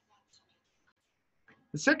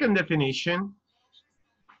 The second definition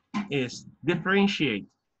is differentiate.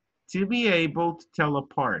 To be able to tell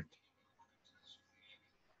apart.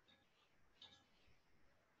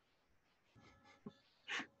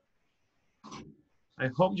 I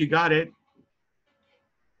hope you got it.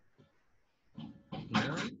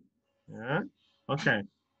 Yeah. Yeah. Okay.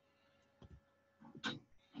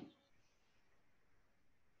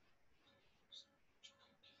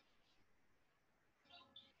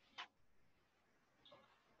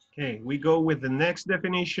 Okay, we go with the next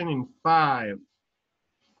definition in 5,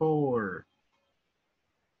 4,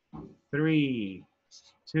 3,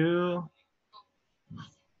 2,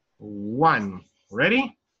 1.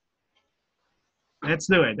 Ready? Let's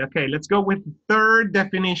do it. Okay, let's go with the third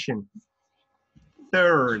definition.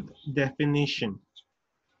 Third definition.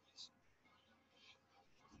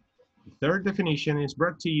 The third definition is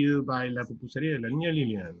brought to you by La Pupusería de la Niña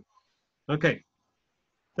Lilian. Okay,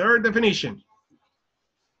 third definition.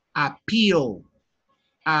 Appeal.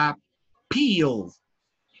 Appeal.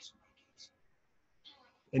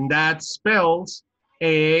 And that spells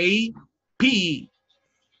A-P-P-E.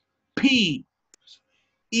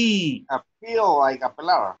 Appeal, like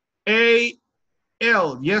apelar.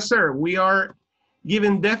 A-L. Yes, sir. We are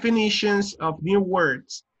given definitions of new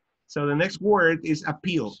words. So the next word is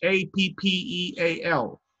appeal.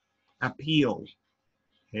 A-P-P-E-A-L. Appeal.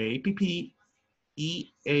 A-P-P-E-A-L.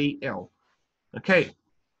 Okay.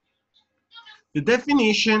 The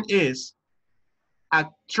definition is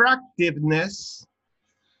attractiveness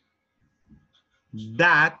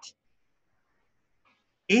that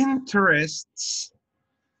interests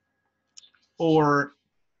or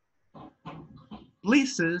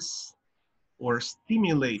pleases or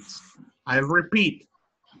stimulates. I repeat,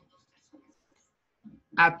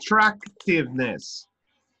 attractiveness.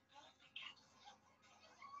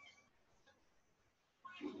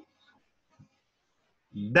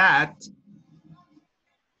 That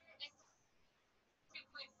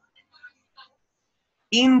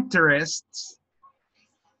interests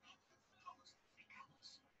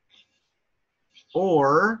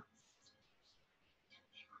or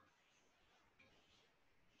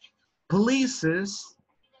pleases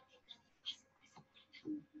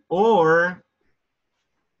or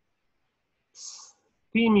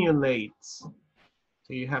stimulates. So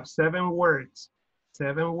you have 7 words.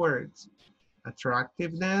 7 words.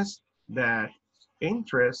 Attractiveness, that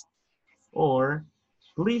interests or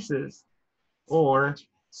pleases or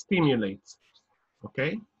stimulates.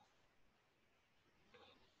 Okay?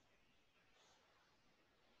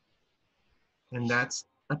 And that's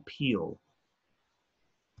appeal.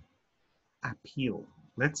 Appeal.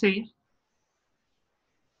 Let's see.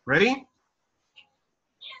 Ready?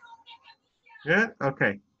 Good?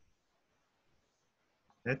 Okay.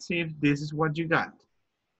 Let's see if this is what you got.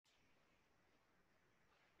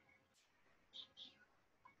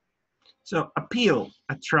 So appeal,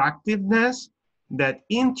 attractiveness that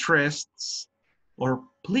interests or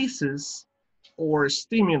pleases or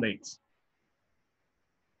stimulates.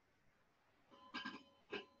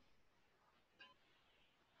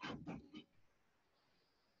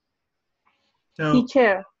 So,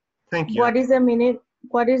 teacher, thank you. What is the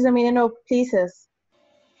meaning of pleases?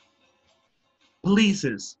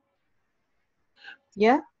 Pleases.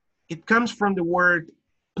 Yeah. It comes from the word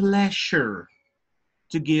pleasure,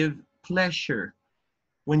 to give pleasure.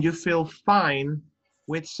 When you feel fine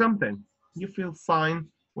with something, you feel fine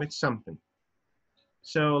with something.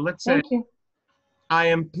 So let's say, I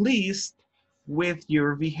am pleased with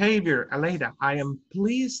your behavior, Aleida. I am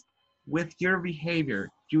pleased with your behavior.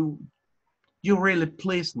 You really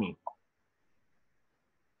pleased me.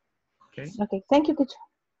 Okay. Okay. Thank you, teacher.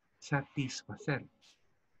 Satisfacer.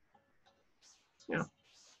 Yeah.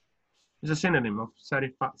 It's a synonym of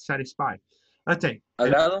satisfy. Okay.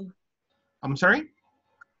 Agrado. I'm sorry?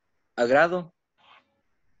 Agrado.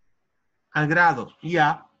 Agrado.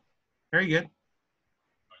 Yeah. Very good.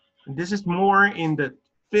 This is more in the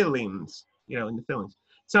feelings, in the feelings.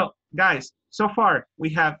 So guys, so far we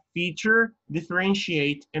have feature,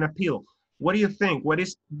 differentiate, and appeal. What do you think? What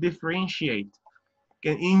is differentiate?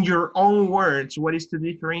 In your own words, what is to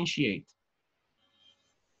differentiate?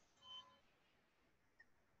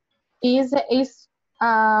 Is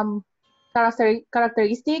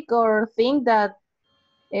characteristic or thing that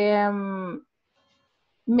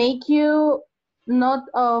make you not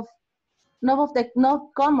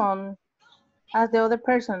common as the other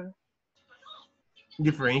person.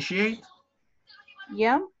 Differentiate?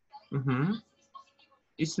 Yeah. Mm-hmm.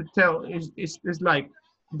 It's to tell, it's like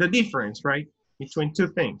the difference, right? Between two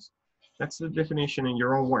things. That's the definition in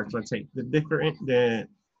your own words. Let's say the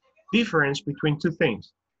difference between two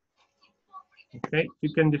things. Okay,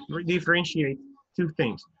 you can differentiate two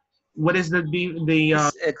things. What is the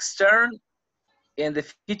extern and the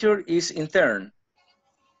feature is intern,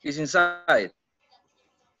 is inside.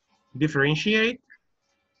 Differentiate?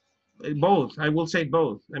 Both. I will say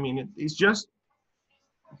both. I mean, it's just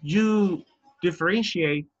you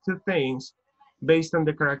differentiate two things based on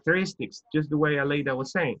the characteristics, just the way Aleida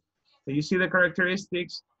was saying. So you see the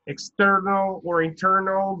characteristics, external or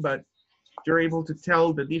internal, but you're able to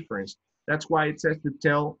tell the difference. That's why it says to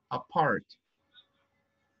tell apart.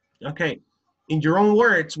 Okay, in your own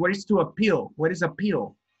words, what is to appeal? What is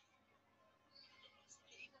appeal?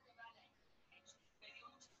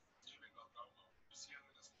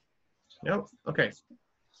 No? Okay.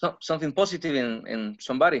 So, something positive in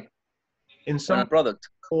somebody. In some product.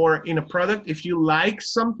 Or in a product, if you like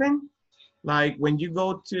something, like when you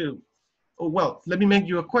go to, oh, well, let me make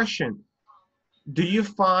you a question. Do you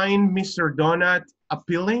find Mr. Donut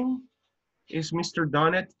appealing? Is Mr.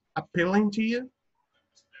 Donut appealing to you?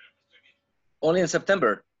 Only in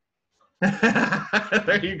September.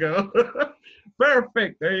 There you go.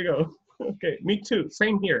 Perfect. There you go. Okay, me too.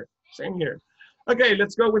 Same here. Same here. Okay,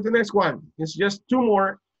 let's go with the next one. It's just two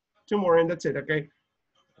more, and that's it. Okay.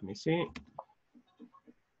 Let me see.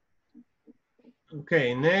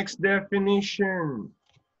 Okay, next definition.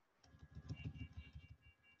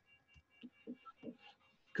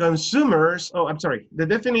 Consumers, oh, I'm sorry. The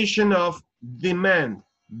definition of demand.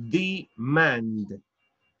 Demand.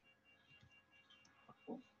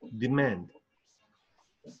 Demand.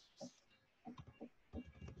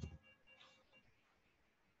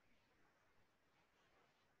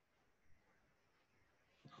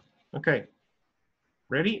 Okay,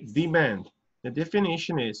 ready? Demand. The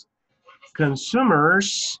definition is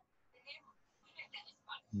consumers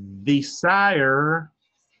desire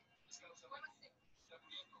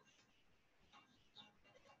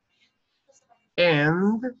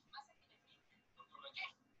and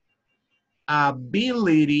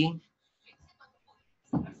ability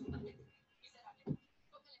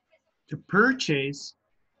to purchase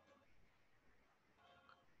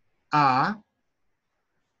a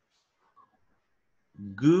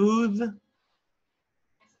good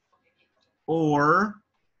or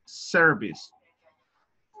service.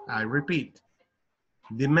 I repeat,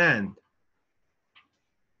 demand.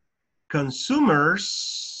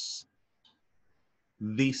 Consumers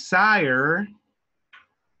desire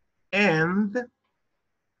and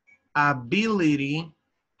ability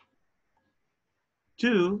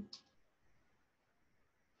to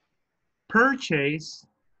purchase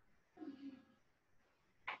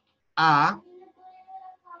a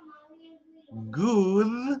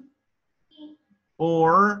good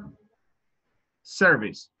or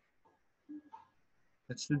service.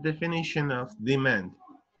 That's the definition of demand.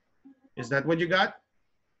 Is that what you got?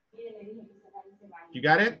 You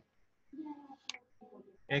got it?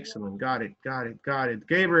 Excellent. Got it. Got it. Got it.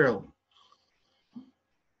 Gabriel.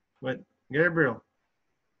 What? Gabriel.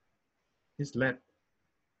 He slept.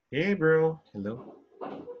 Gabriel. Hello.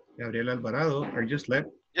 Gabriel Alvarado. Are you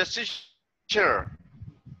slept? Yes, teacher.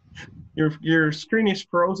 Your screen is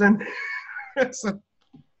frozen. So,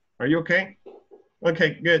 are you okay?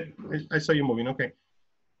 Okay, good. I saw you moving. Okay,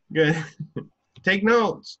 good. Take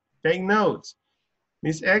notes. Take notes.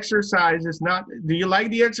 This exercise is not. Do you like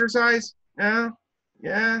the exercise? Yeah.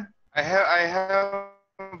 Yeah. I have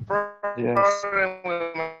problem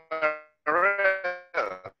with my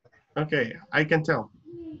red. Okay, I can tell.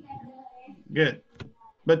 Good.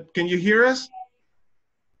 But can you hear us?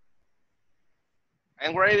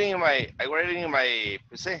 I'm writing in my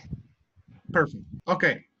PC. Perfect.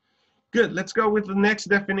 Okay. Good. Let's go with the next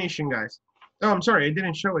definition, guys. Oh, I'm sorry. I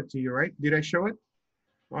didn't show it to you, right? Did I show it?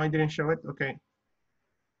 Oh, I didn't show it. Okay.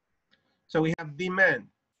 So we have demand.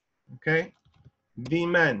 Okay.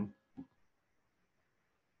 Demand.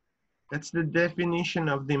 That's the definition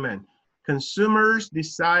of demand. Consumers'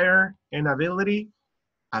 desire and ability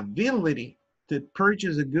to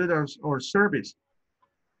purchase a good or service.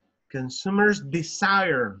 Consumers'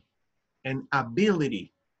 desire and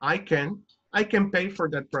ability. I can pay for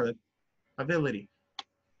that product. Ability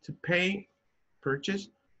to pay, purchase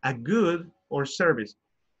a good or service.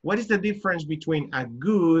 What is the difference between a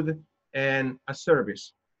good and a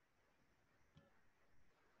service?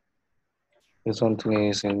 Something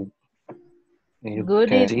is in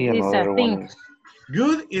good is a thing.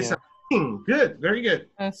 Good is a thing. Good, very good.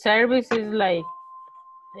 And service is like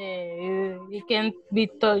it can't be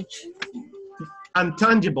touched.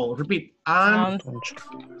 Untangible. Repeat.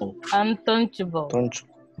 Untangible. Untouchable.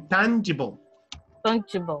 Tangible.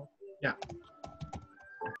 Tangible. Yeah.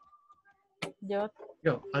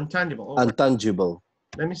 Go. Untangible. Over. Untangible.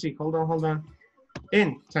 Let me see. Hold on.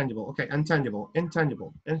 Intangible. Okay. Untangible.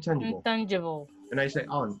 Intangible. Intangible. And I say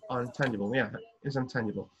untangible. Yeah, it's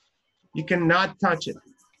untangible. You cannot touch it.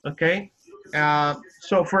 Okay.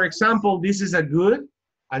 So for example, this is a good.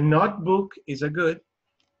 A notebook is a good,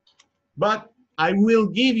 but I will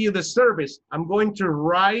give you the service. I'm going to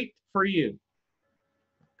write for you,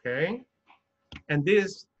 okay? And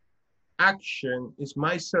this action is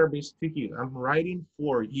my service to you. I'm writing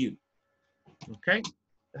for you, okay?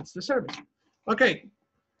 That's the service. Okay,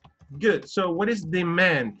 good. So what is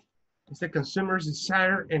demand? It's the consumer's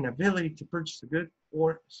desire and ability to purchase a good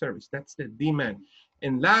or service. That's the demand.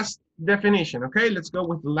 And last definition, okay? Let's go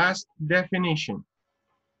with the last definition.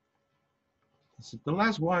 This is the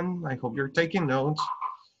last one. I hope you're taking notes.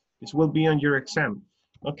 This will be on your exam.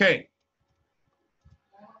 Okay.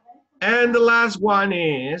 And the last one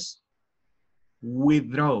is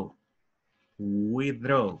withdraw.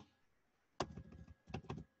 Withdraw.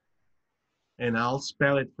 And I'll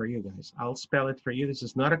spell it for you guys. I'll spell it for you. This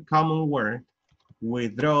is not a common word.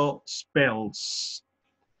 Withdraw spells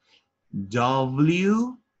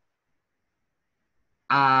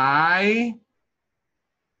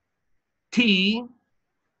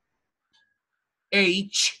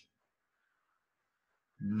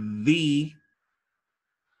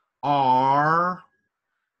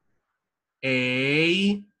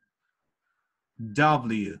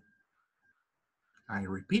I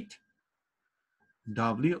repeat,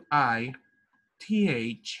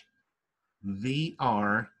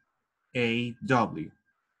 W-I-T-H-D-R-A-W.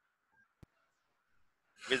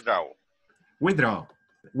 Withdraw. Withdraw,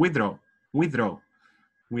 withdraw, withdraw,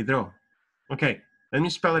 withdraw. Okay, let me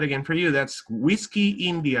spell it again for you. That's Whiskey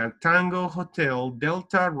India Tango Hotel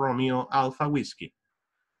Delta Romeo Alpha Whiskey.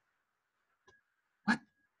 What?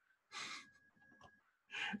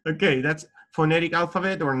 Okay, that's phonetic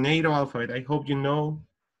alphabet or NATO alphabet. I hope you know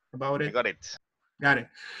about it. I got it. Got it.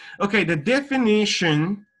 Okay, the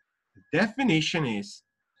definition is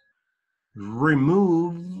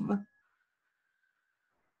remove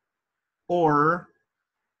or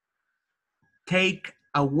take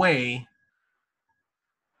away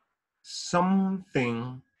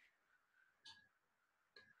something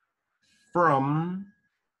from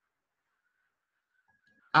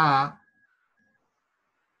a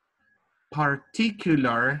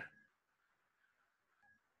particular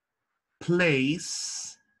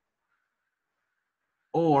place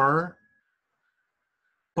or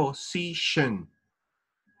position.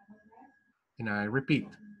 And I repeat,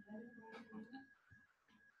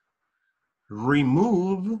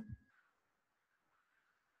 remove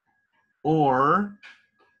or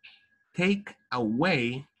take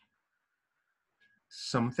away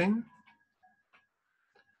something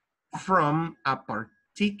from a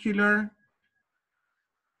particular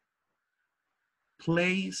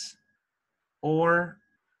place or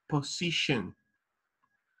position.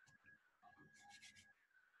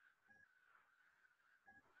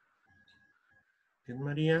 Good,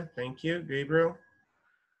 Maria. Thank you. Gabriel.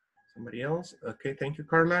 Somebody else? Okay, thank you,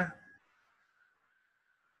 Carla.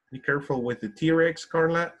 Be careful with the T-Rex,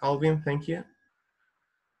 Carla. Alvin, thank you.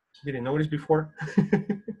 Didn't notice before.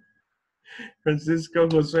 Francisco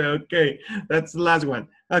Jose, okay. That's the last one.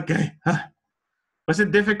 Okay. Was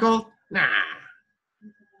it difficult? Nah.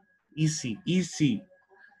 Easy, easy.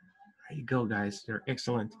 There you go, guys. You're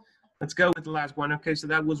excellent. Let's go with the last one. Okay, so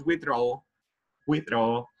that was withdraw.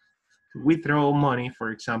 Withdraw. Withdraw money,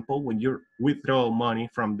 for example, when you withdraw money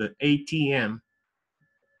from the ATM.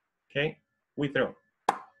 Okay, withdraw.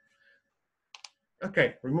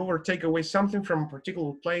 Okay, remove or take away something from a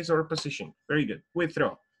particular place or position. Very good,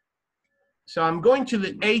 withdraw. So I'm going to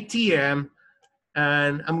the ATM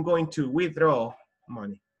and I'm going to withdraw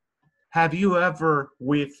money. Have you ever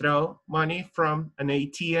withdraw money from an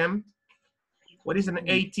ATM? What is an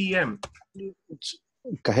ATM?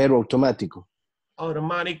 Cajero automático.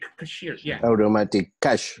 Automatic cashier, yeah. Automatic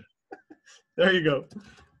cash. There you go.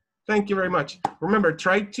 Thank you very much. Remember,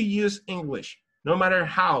 try to use English. No matter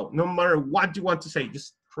how, no matter what you want to say,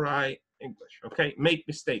 just try English, okay? Make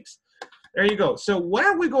mistakes. There you go. So what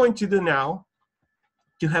are we going to do now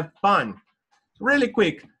to have fun? Really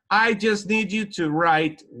quick, I just need you to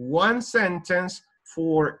write one sentence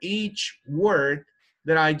for each word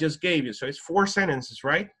that I just gave you. So it's 4 sentences,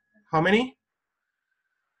 right? How many?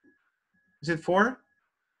 Is it 4?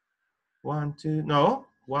 1, 2, no.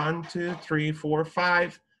 1, 2, 3, 4,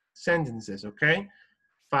 5 sentences, okay?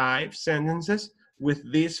 5 sentences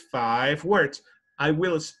with these 5 words. I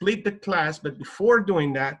will split the class, but before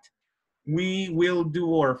doing that, we will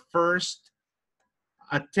do our first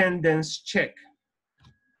attendance check.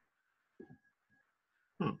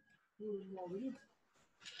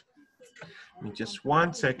 Just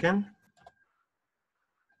 1 second.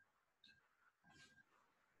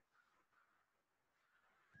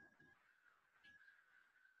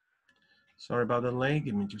 Sorry about the delay.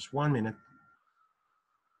 Give me just 1 minute.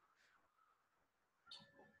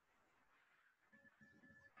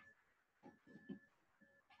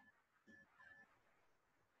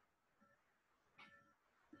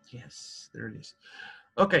 Yes, there it is.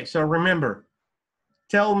 Okay, so remember,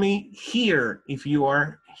 tell me here if you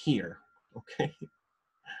are here, okay?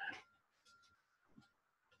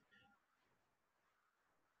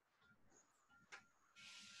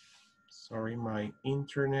 Sorry, my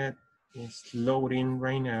internet is loading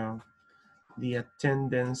right now. The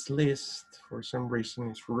attendance list, for some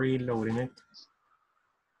reason, is reloading it.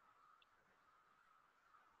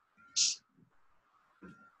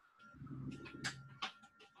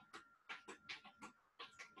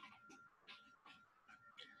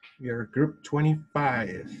 You're group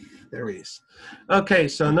 25. There it is. Okay,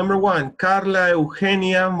 so number 1, Carla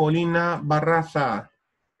Eugenia Molina Barraza.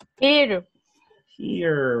 Here.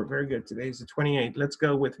 Here, very good. Today is the 28th. Let's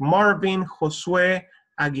go with Marvin Josue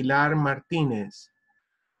Aguilar Martinez.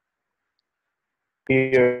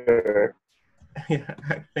 Here. Yeah,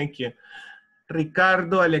 thank you.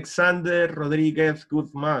 Ricardo Alexander Rodriguez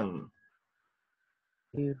Guzman.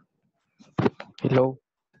 Here. Hello.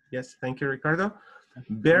 Yes, thank you, Ricardo.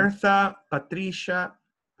 Bertha Patricia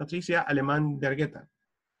Aleman Dergueta.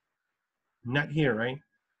 Not here, right?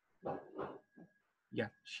 Yeah,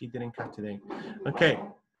 she didn't come today. Okay.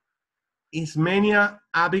 Ismenia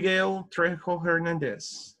Abigail Trejo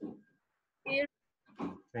Hernandez. Here.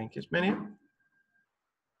 Thank you, Ismenia.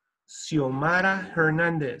 Xiomara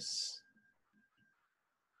Hernandez.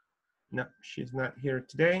 No, she's not here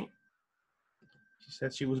today. She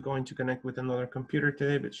said she was going to connect with another computer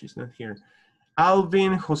today, but she's not here.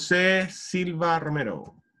 Alvin Jose Silva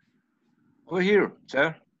Romero. Over here,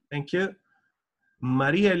 sir. Thank you.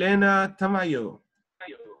 Maria Elena Tamayo.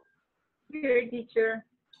 Here, teacher.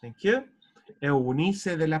 Thank you.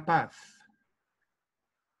 Eunice de la Paz.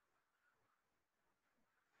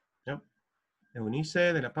 Yep.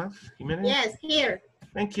 Eunice de la Paz Jimenez. Yes, here.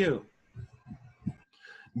 Thank you.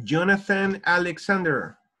 Jonathan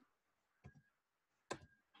Alexander.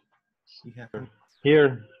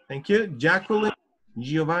 Here. Thank you. Jacqueline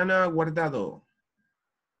Giovanna Guardado.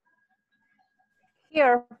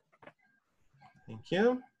 Here. Thank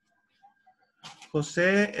you.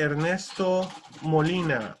 José Ernesto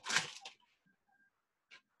Molina.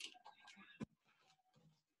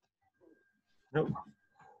 No.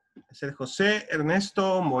 Es el José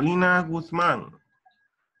Ernesto Molina Guzmán.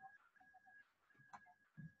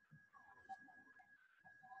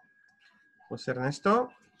 José Ernesto?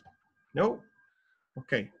 No.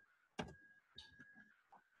 Okay.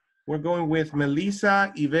 We're going with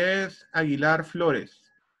Melissa Yvette Aguilar Flores.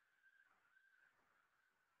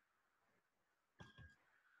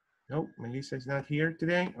 No, Melissa is not here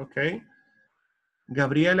today. Okay.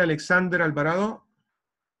 Gabriel Alexander Alvarado.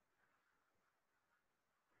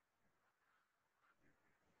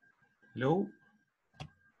 Hello.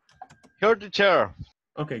 Here, teacher.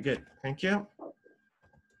 Okay, good. Thank you.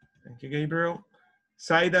 Thank you, Gabriel.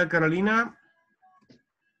 Saida Carolina.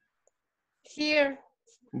 Here.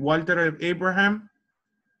 Walter Abraham.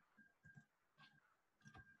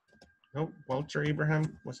 No, Walter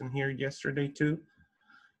Abraham wasn't here yesterday too.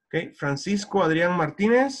 Okay, Francisco Adrián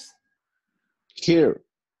Martínez. Here.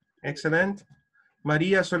 Excellent.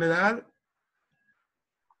 María Soledad.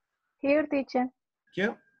 Here, teacher. Thank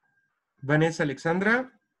you. Vanessa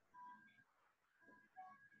Alexandra.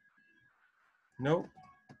 No,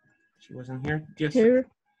 she wasn't here yesterday. Here.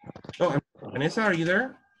 Oh, Vanessa, are you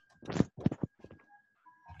there?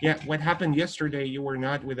 Yeah, what happened yesterday? You were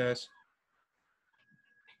not with us.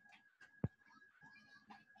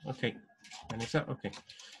 Okay, Vanessa, okay.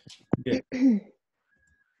 Good.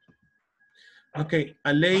 Okay,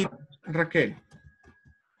 Alei Raquel.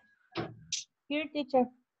 Here, teacher.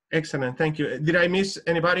 Excellent, thank you. Did I miss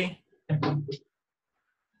anybody?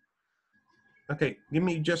 Okay, give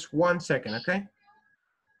me just 1 second, okay?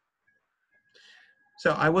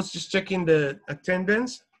 So I was just checking the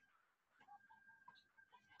attendance.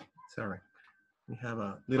 Sorry, we have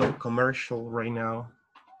a little commercial right now.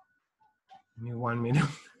 Give me 1 minute.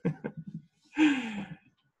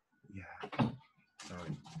 Yeah,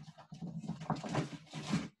 sorry.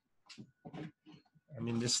 I'm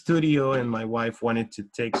in the studio and my wife wanted to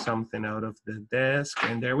take something out of the desk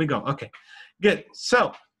and there we go. Okay, good.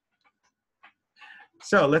 So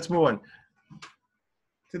let's move on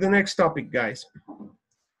to the next topic, guys.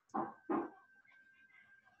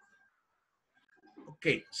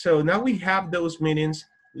 Okay, so now we have those meetings.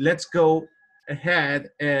 Let's go ahead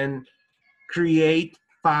and create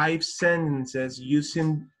 5 sentences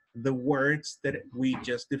using the words that we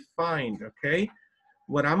just defined, okay?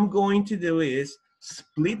 What I'm going to do is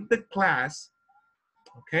split the class,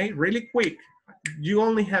 okay, really quick. You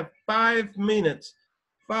only have 5 minutes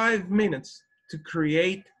to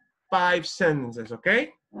create 5 sentences,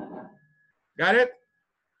 okay? Got it?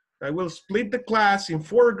 I will split the class in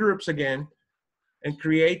 4 groups again and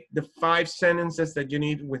create the 5 sentences that you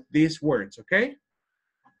need with these words, okay?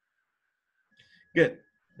 Good.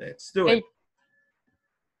 Let's do it.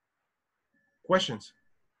 Questions?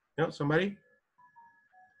 No, somebody?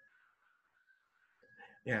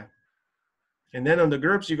 Yeah. And then on the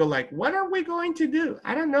groups, you go like, what are we going to do?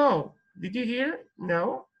 I don't know. Did you hear?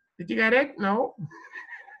 No. Did you get it? No.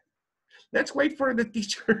 Let's wait for the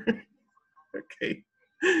teacher. Okay.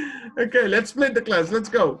 Okay, let's split the class. Let's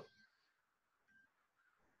go.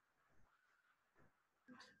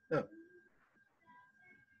 Oh.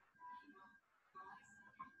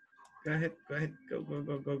 Go ahead. Go ahead. Go, go,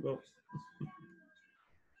 go, go, go.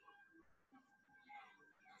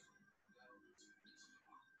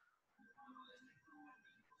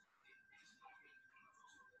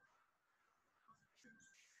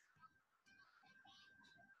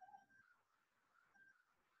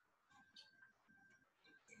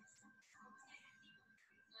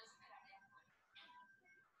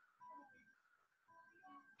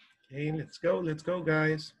 Okay, let's go,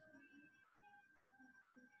 guys.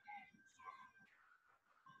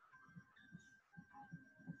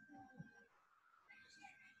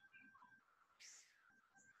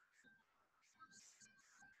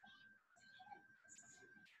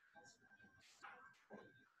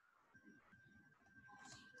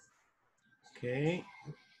 Okay,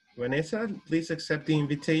 Vanessa, please accept the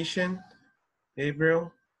invitation.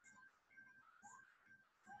 Gabriel.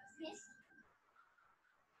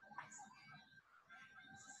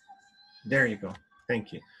 There you go.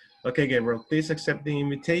 Thank you. Okay, Gabriel, please accept the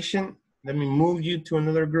invitation. Let me move you to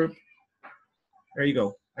another group. There you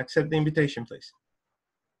go. Accept the invitation, please.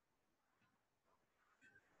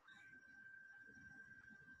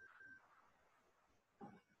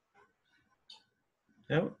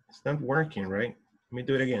 No, it's not working, right? Let me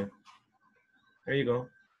do it again. There you go.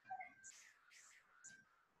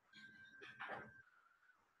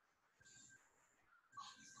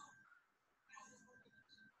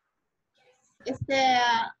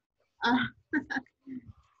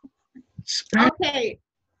 Okay.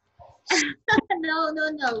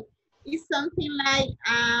 No. It's something like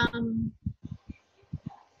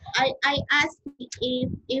I asked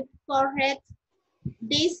if correct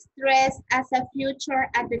this dress as a future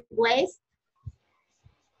at the waist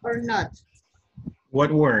or not.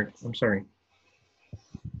 What word? I'm sorry.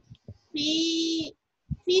 Feature.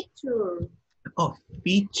 Oh,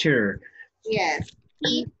 feature. Yes,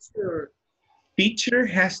 feature. Feature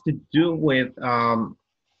has to do with the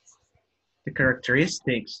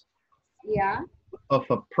characteristics of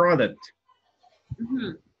a product.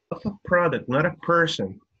 Mm-hmm. Of a product, not a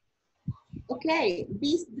person. Okay,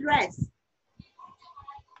 this dress.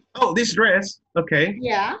 Oh, this dress. Okay.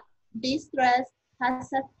 Yeah, this dress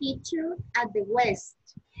has a feature at the waist.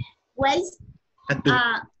 Waist. At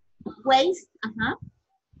the waist.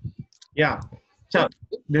 Yeah. So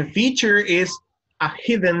the feature is a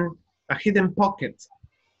hidden pocket,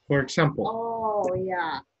 for example. Oh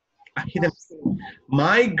yeah. A hidden.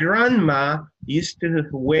 My grandma used to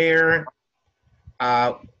wear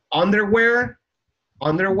underwear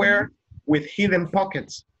with hidden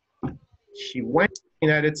pockets. She went to the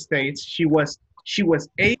United States. She was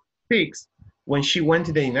 86 when she went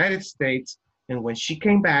to the United States, and when she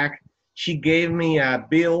came back, she gave me a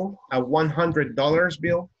bill, a $100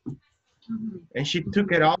 bill, and she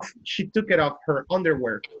took it off. She took it off her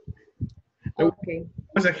underwear. Okay.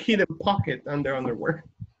 There was a hidden pocket under underwear.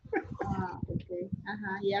 Okay.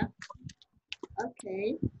 Yeah.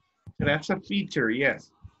 Okay. So that's a feature,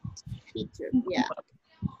 yes. Feature, yeah.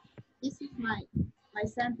 This is my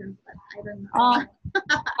sentence, but I don't know.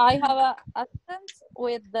 I have a sentence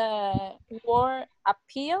with the word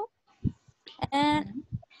appeal, and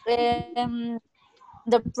the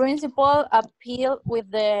principal appeal with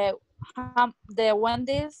the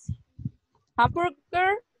Wendy's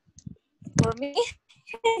hamburger for me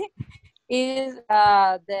is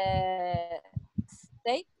the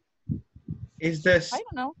steak. Is this? I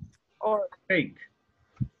don't know. Or steak.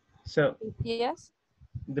 So yes.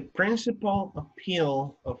 The principal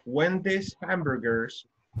appeal of Wendy's hamburgers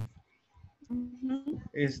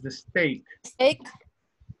is the steak. Steak.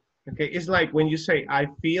 Okay, it's like when you say, I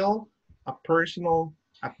feel a personal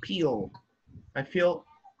appeal. I feel,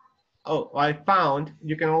 oh, I found,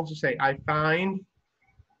 you can also say, I find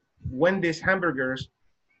Wendy's hamburgers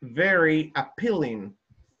very appealing.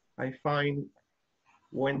 I find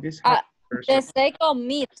Wendy's hamburgers. The steak of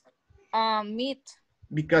meat. Meat.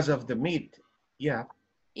 Because of the meat, yeah.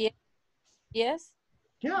 Yeah. Yes.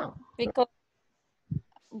 Yeah. Because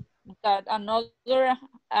that another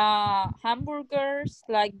hamburgers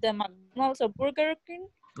like the McDonald's or Burger King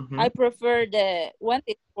I prefer the one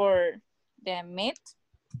is for the meat.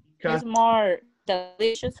 It's more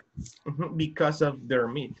delicious. Because of their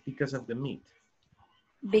meat, because of the meat.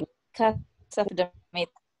 Because of the meat,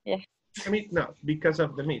 yeah. The meat, no, because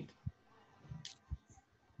of the meat.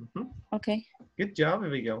 Okay. Good job, there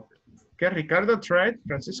we go. Okay, Ricardo tried,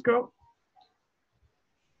 Francisco.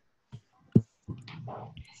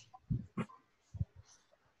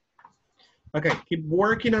 Okay, keep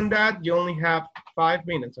working on that. You only have 5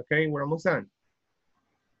 minutes, okay? We're almost done.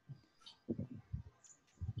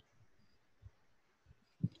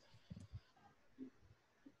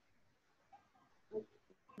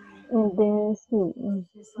 This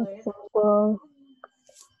example,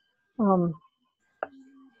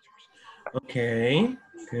 Okay,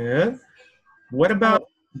 good. What about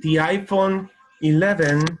the iPhone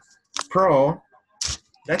 11 Pro?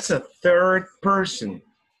 That's a third person.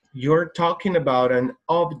 You're talking about an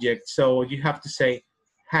object, so you have to say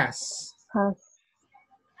has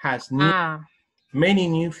many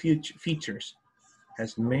new features.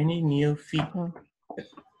 Has many new features.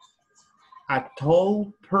 A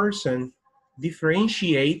tall person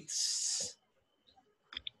differentiates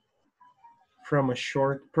from a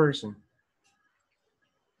short person.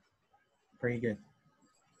 Very good.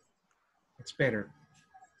 It's better.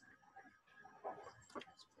 A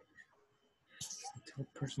tall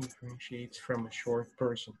person differentiates from a short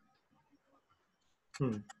person.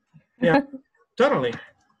 Yeah, totally.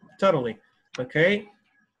 Okay.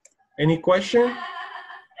 Any question?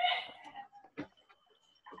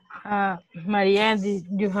 Maria, did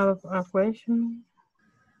you have a question?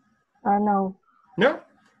 No. No?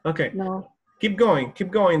 Okay. No. Keep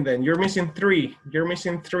going then. You're missing 3. You're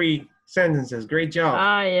missing 3 sentences. Great job.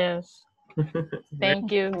 Yes.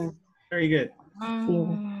 Thank you. Very good.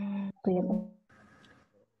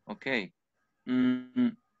 Okay.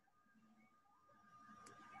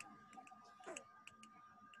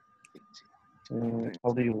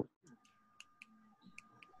 How do you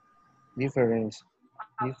differentiate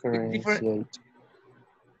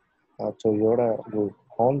a Toyota with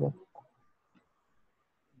Honda?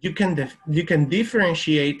 You can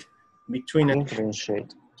differentiate between a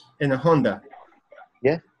and a Honda.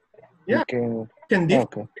 Yeah. Yeah. You can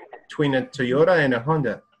differentiate between a Toyota and a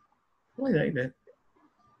Honda. I like that.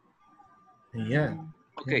 Yeah.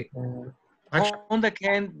 Okay. Honda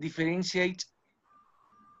can differentiate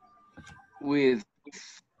with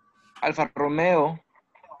Alfa Romeo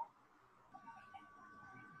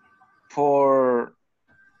for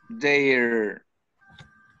their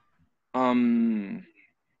I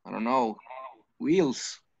don't know,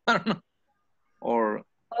 wheels. I don't know. Or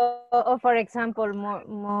for example,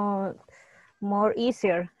 more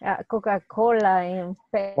easier. Coca-Cola and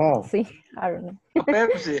Pepsi. I don't know.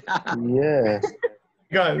 Pepsi. Yes.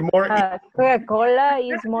 Got more. Coca-Cola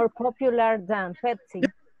is more popular than Pepsi.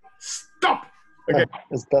 Stop. Okay.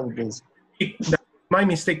 Stop this. That's my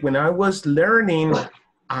mistake. When I was learning,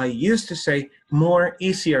 I used to say more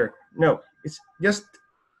easier. No, it's just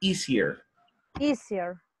easier.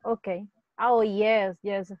 Easier. Okay. Oh, yes.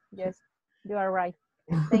 You are right.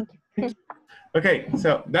 Thank you. Okay,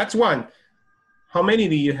 so that's 1. How many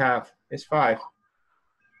do you have? It's 5.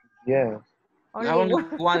 Yeah. I have only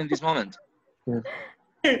 1 in this moment. Yeah.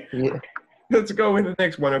 Let's go with the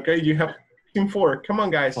next one, okay? You have 4. Come on,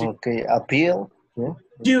 guys. Okay, appeal. Yeah.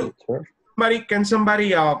 Can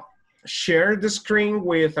somebody share the screen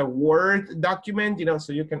with a Word document,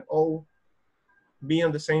 so you can all be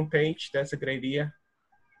on the same page? That's a good idea.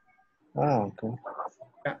 Okay.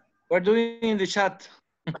 Yeah. We're doing in the chat.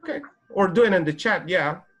 Okay. Or do it in the chat,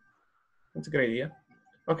 yeah. That's a good idea.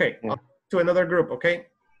 Okay, yeah. To another group, okay?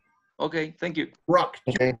 Okay, thank you. Rock.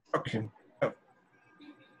 Okay.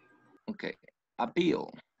 Okay,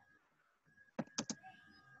 appeal.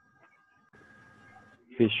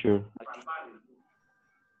 Feature.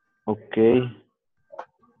 Okay.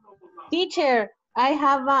 Teacher, I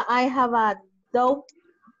have a doubt.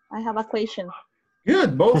 I have a question.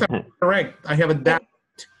 Good, both are correct. I have a doubt.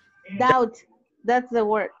 Doubt. That's the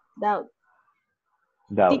word. Doubt.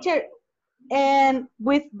 Teacher, and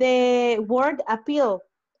with the word appeal,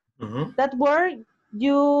 that word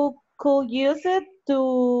you could use it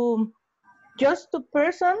to just to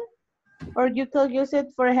person, or you could use it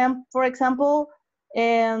for him, for example,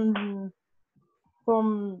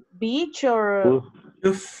 from beach or.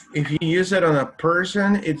 If you use it on a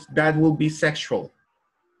person, that will be sexual.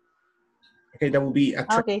 Okay, that will be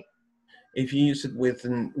attractive. Okay. If you use it with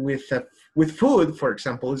food, for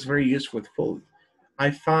example, it's very used with food. I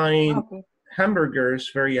find hamburgers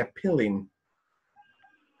very appealing.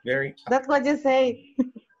 Very. That's what you say.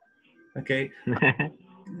 Okay.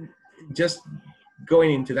 Just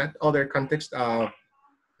going into that other context, I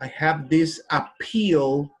have this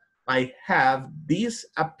appeal. I have this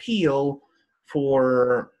appeal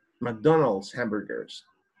for McDonald's hamburgers.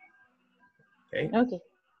 Okay. Okay.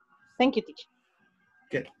 Thank you, teacher.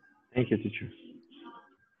 Good. Thank you, teacher.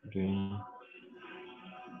 Okay.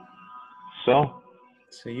 So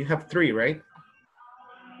you have 3, right?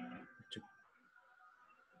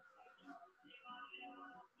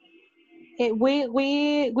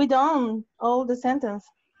 We done all the sentence.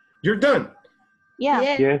 You're done. Yeah.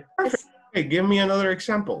 yeah. Perfect. Okay, give me another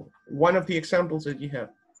example. One of the examples that you have.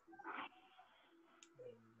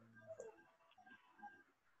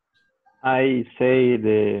 I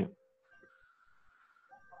say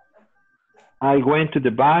I went to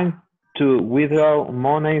the bank to withdraw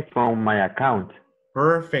money from my account.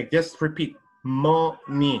 Perfect. Just repeat.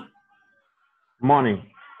 Money.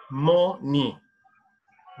 Money. Money.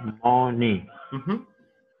 Money. Mm-hmm.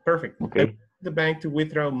 Perfect. Okay. I went to the bank to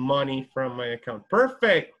withdraw money from my account.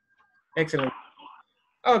 Perfect. Excellent.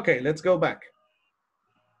 Okay, let's go back.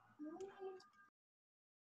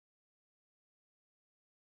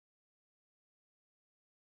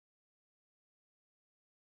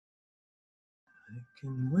 I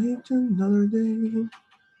can wait another day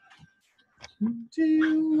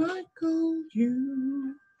until I call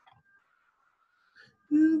you.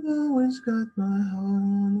 You've always got my heart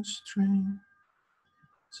on a string.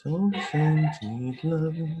 So the same need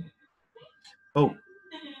loving. Oh,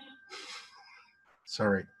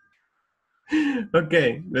 sorry.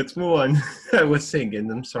 Okay, let's move on. I was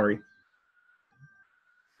singing, I'm sorry.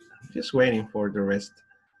 I'm just waiting for the rest.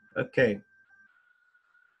 Okay.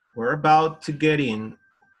 We're about to get in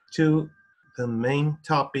to the main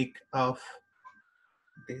topic of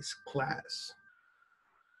this class.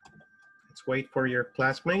 Let's wait for your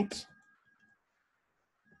classmates.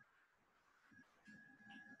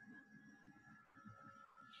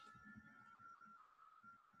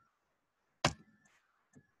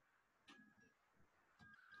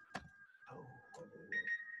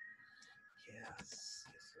 Yes.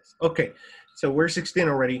 Okay, so we're 16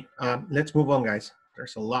 already. Let's move on, guys.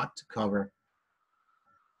 There's a lot to cover.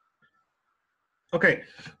 Okay,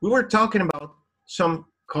 we were talking about some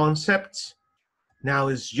concepts. Now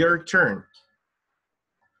it's your turn.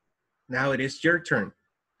 Now it is your turn.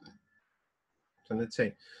 So let's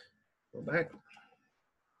say, go back.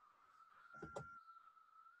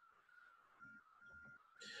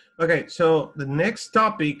 Okay, so the next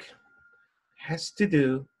topic has to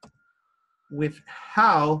do with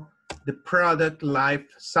how the product life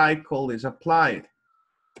cycle is applied.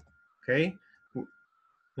 Okay,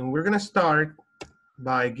 and we're gonna start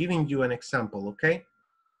by giving you an example, okay?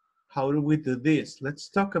 How do we do this? Let's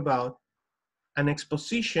talk about an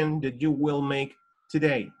exposition that you will make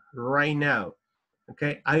today, right now,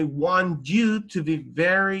 okay? I want you to be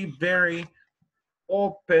very, very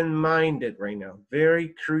open-minded right now,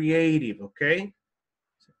 very creative, okay?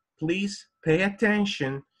 Please pay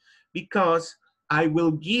attention because I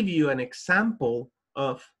will give you an example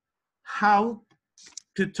of how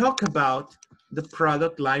to talk about the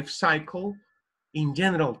product life cycle in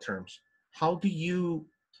general terms. How do you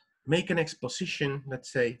make an exposition,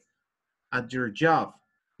 let's say, at your job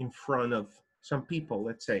in front of some people,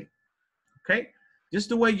 let's say, okay? Just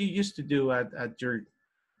the way you used to do at your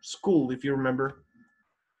school, if you remember,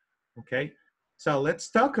 okay? So let's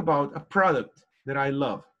talk about a product that I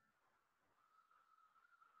love.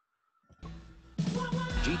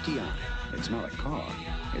 GTI, it's not a car,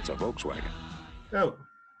 it's a Volkswagen. Oh.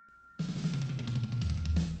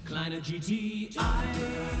 Kleine GTI,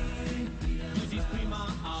 du siehst prima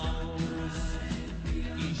aus.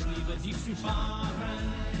 Ich liebe dich zu fahren.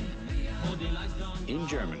 In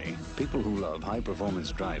Germany, people who love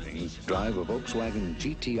high-performance driving drive a Volkswagen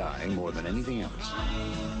GTI more than anything else.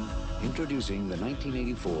 Introducing the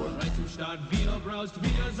 1984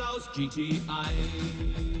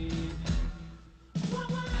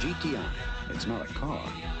 GTI. It's not a car,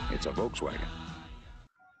 it's a Volkswagen.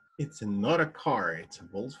 It's not a car, it's a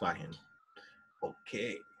Volkswagen.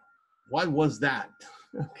 Okay, what was that?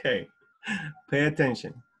 Okay, pay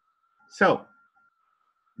attention. So,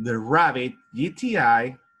 the Rabbit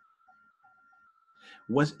GTI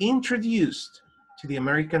was introduced to the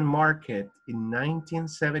American market in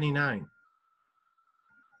 1979,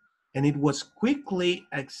 and it was quickly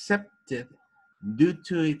accepted due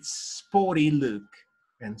to its sporty look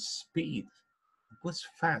and speed. It was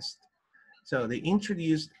fast. So they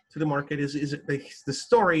introduced to the market, the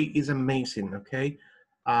story is amazing, okay?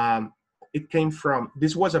 It came from,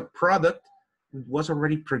 this was a product that was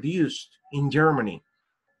already produced in Germany,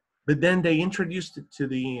 but then they introduced it to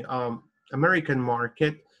the American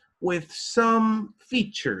market with some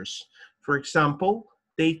features. For example,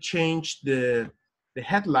 they changed the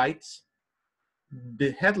headlights.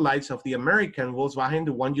 The headlights of the American Volkswagen,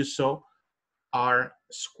 the one you saw, are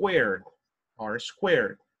squared. I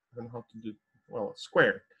don't know how to do, well,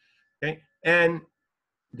 squared, okay? And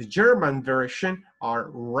the German version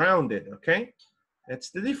are rounded, okay?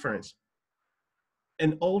 That's the difference.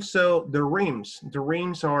 And also the rims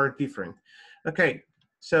are different. Okay,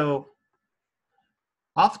 so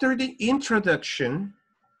after the introduction,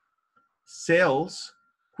 sales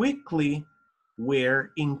quickly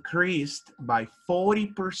were increased by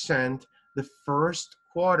 40% the first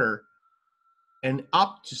quarter and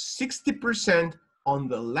up to 60% on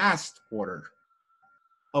the last quarter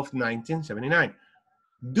of 1979.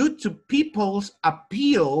 Due to people's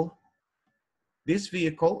appeal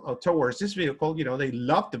towards this vehicle, you know, they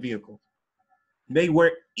loved the vehicle. They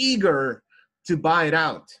were eager to buy it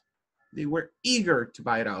out.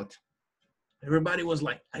 Everybody was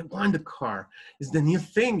like, I want the car. It's the new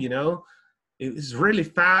thing, you know. It was really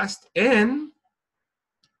fast and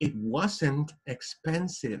it wasn't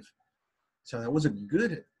expensive. So that was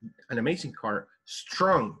an amazing car,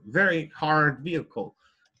 strong, very hard vehicle,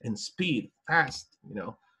 and speed, fast, you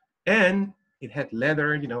know. And it had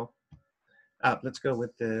leather, you know. Let's go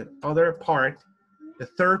with the other part. The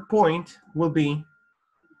third point will be,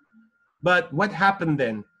 but what happened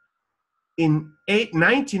then? In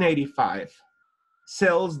 1985,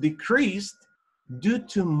 sales decreased due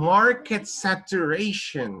to market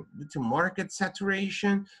saturation.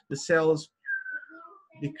 The sales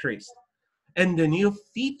decreased. And the new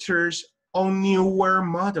features on newer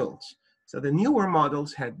models. So the newer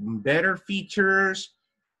models had better features.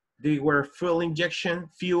 They were fuel injected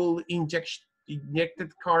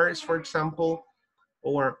cars, for example,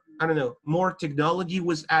 or I don't know, more technology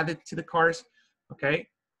was added to the cars, okay?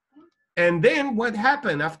 And then what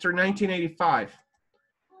happened after 1985?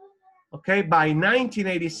 Okay, by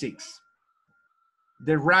 1986,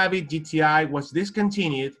 the Rabbit GTI was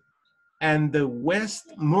discontinued and the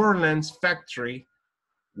Westmoreland's factory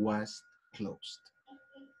was closed.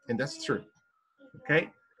 And that's true, okay?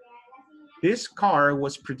 This car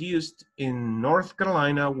was produced in North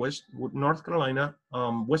Carolina,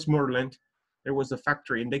 Westmoreland. There was a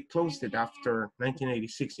factory and they closed it after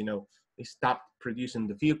 1986, you know. They stopped producing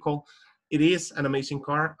the vehicle. It is an amazing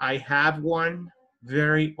car. I have one,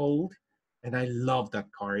 very old, and I love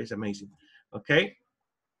that car. It's amazing, okay?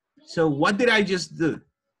 So what did I just do?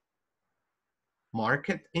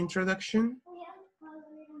 Market introduction,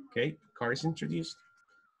 okay? Car is introduced.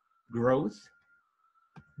 Growth,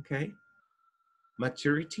 okay?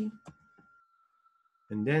 Maturity,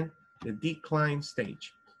 and then the decline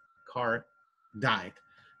stage. Car died.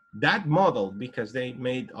 That model, because they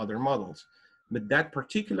made other models, but that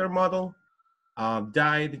particular model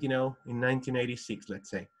died, you know, in 1986, let's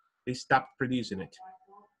say. They stopped producing it.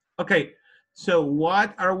 Okay, so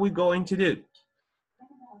what are we going to do?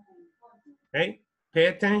 Okay, pay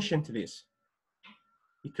attention to this,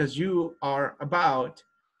 because you are about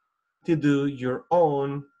to do your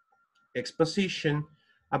own exposition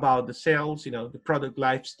about the sales, you know, the product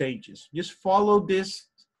life stages. Just follow this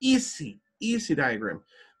easy diagram.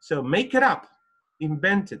 So make it up,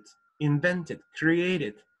 invent it, create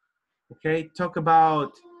it. Okay, talk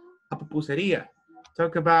about a pupuseria.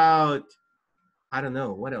 Talk about, I don't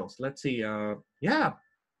know, what else? Let's see, yeah.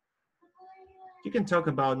 You can talk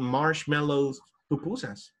about marshmallows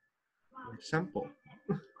pupusas, for example.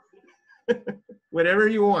 Whatever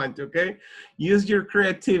you want, okay? Use your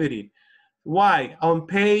creativity. Why?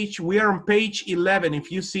 We are on page 11.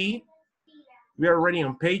 If you see, we are already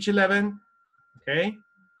on page 11, okay?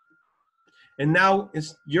 And now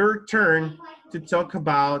it's your turn to talk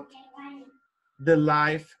about the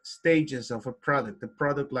life stages of a product, the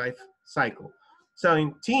product life cycle. So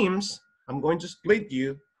in teams, I'm going to split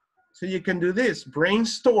you so you can do this.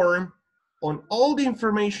 Brainstorm on all the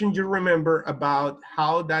information you remember about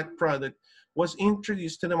how that product was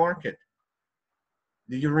introduced to the market.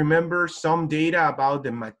 Do you remember some data about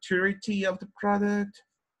the maturity of the product?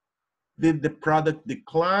 Did the product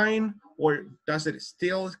decline or does it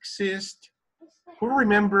still exist? Who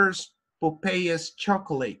remembers Popeye's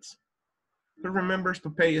chocolates? Who remembers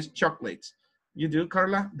Popeye's chocolates? You do,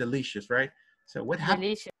 Carla? Delicious, right? So what happened?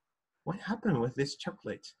 Delicious. What happened with these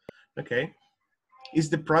chocolates? Okay. Is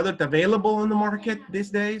the product available on the market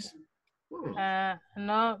these days? No,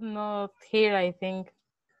 not here, I think.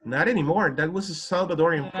 Not anymore. That was a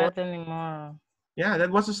Salvadorian product. Not anymore. Yeah, that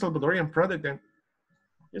was a Salvadorian product. And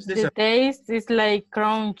the taste is like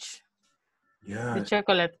crunch. Yeah. The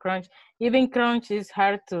chocolate crunch. Even crunch is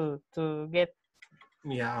hard to get.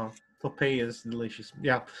 Yeah. Papaya is delicious.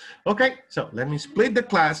 Yeah. Okay, so let me split the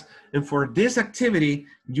class. And for this activity,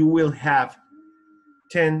 you will have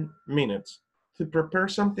 10 minutes to prepare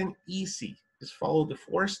something easy. Just follow the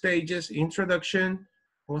 4 stages, introduction.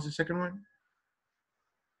 What was the second one?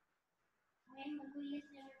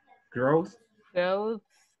 Growth. Growth.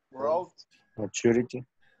 Growth. Maturity.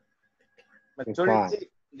 Maturity.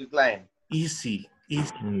 Decline. Easy.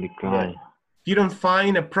 Easy. Decline. If you don't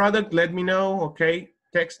find a product, let me know, okay?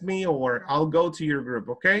 Text me or I'll go to your group,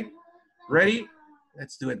 okay? Ready?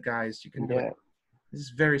 Let's do it, guys. You can do it. This is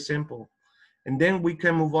very simple. And then we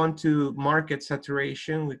can move on to market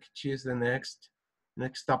saturation. We could choose the next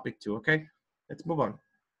topic too, okay? Let's move on.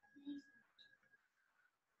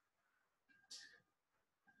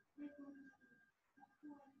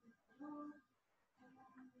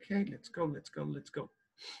 Okay, let's go, let's go, let's go.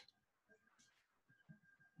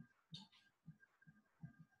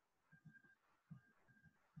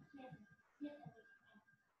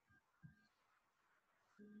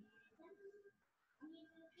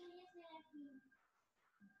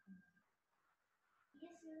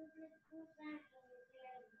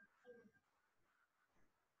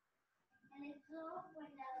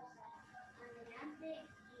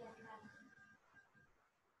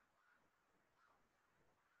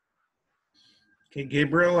 Okay,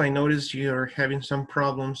 Gabriel, I noticed you're having some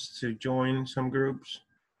problems to join some groups.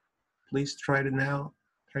 Please try it now.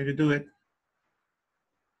 Try to do it.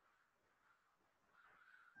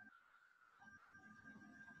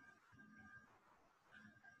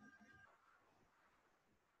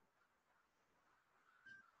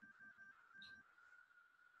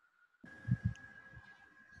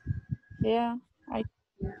 Yeah,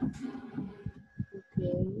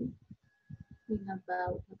 Okay. Think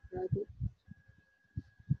about a project.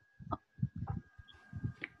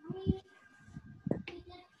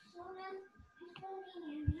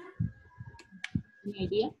 Any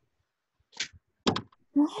idea?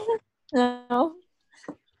 no.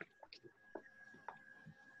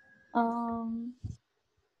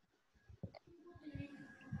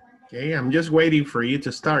 Okay, I'm just waiting for you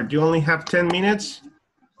to start. You only have 10 minutes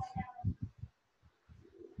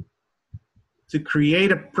to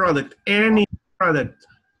create a product, any product.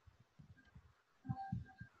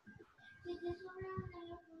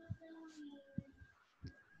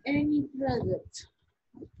 Any product.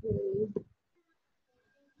 Okay.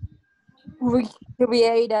 We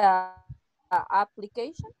create a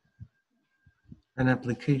application. An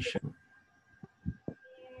application.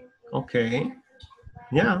 Okay.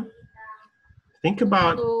 Yeah. Think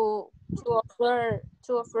about to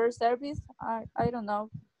offer service. I don't know.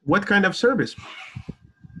 what kind of service.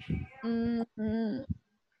 Mm-hmm.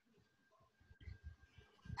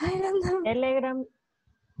 I don't know. Telegram.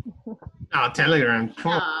 Oh, Telegram.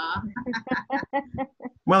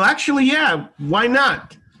 Well, actually, yeah. Why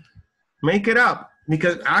not? Make it up.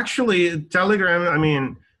 Because actually, Telegram, I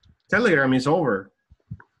mean, Telegram is over.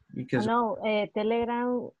 Because no,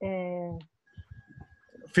 Telegram.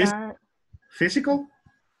 Physical?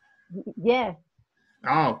 Yeah.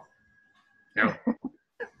 Oh. No.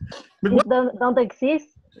 But It don't exist.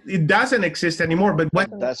 It doesn't exist anymore. But what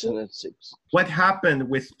doesn't exist? What happened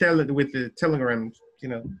with the Telegram? You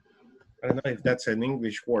know, I don't know if that's an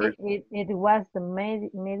English word. It was the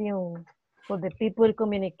medium for the people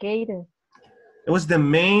communicating. It was the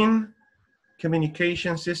main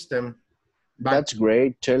communication system. That's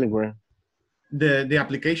great, Telegram. The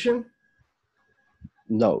application?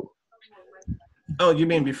 No. Oh, you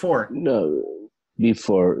mean before? No,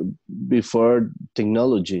 before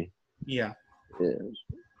technology. Yeah.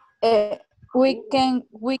 We can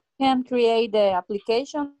create the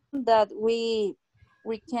application that we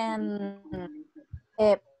can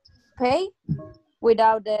pay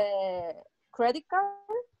without the credit card.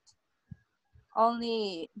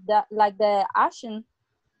 Only that, like the action,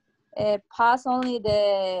 pass only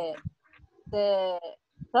the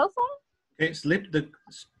cell phone. Okay, slip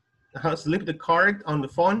the card on the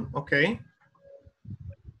phone. Okay.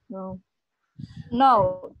 No.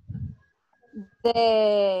 No.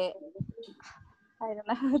 I don't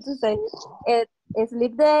know how to say it.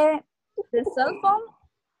 Slip the cell phone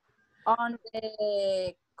on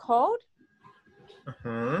the code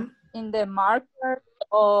in the market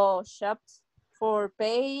or shops for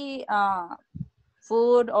pay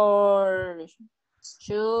food or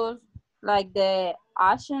shoes, like the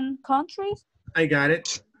Asian countries. I got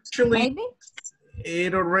it. Actually, maybe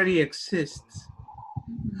it already exists.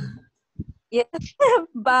 Yeah,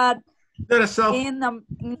 but not a cell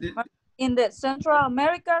in the Central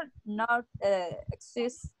America not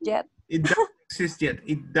exists yet. It doesn't exist yet.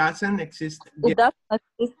 It doesn't exist yet.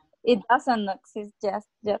 It doesn't exist just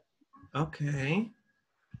yet. Okay.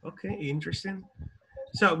 Okay, interesting.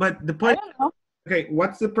 So, but the point, okay,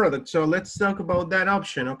 what's the product? So let's talk about that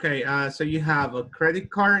option. Okay, so you have a credit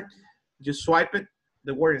card, you swipe it,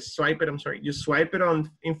 the word is swipe it, I'm sorry, you swipe it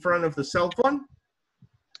on in front of the cell phone,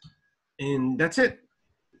 and that's it.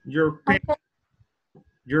 You're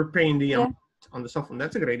paying the amount on the cell phone.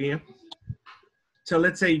 That's a good idea. So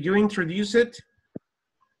let's say you introduce it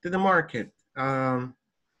to the market, and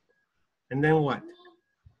then what?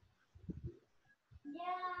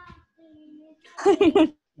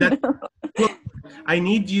 That, look, I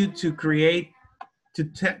need you to create,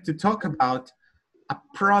 to talk about a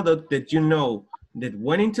product that you know that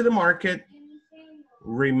went into the market,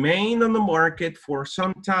 remained on the market for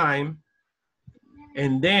some time,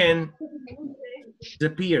 and then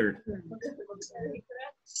disappeared.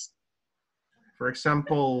 For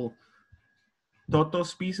example,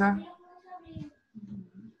 Toto's Pizza.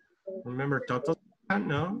 Remember Toto's Pizza?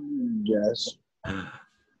 No? Yes.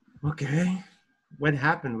 Okay. What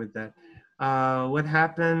happened with that? What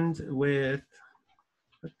happened with,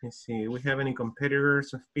 let me see, we have any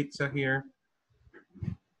competitors of pizza here?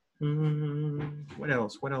 What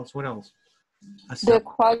else? What else? What else? The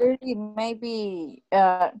quality may be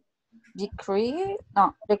decreased.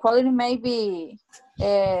 No, the quality may be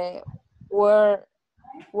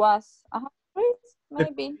was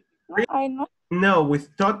maybe. No, I know. No,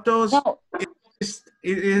 with Toto's, no.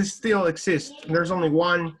 It still exists. There's only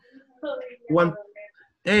one.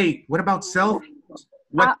 Hey, what about self?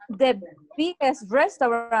 The biggest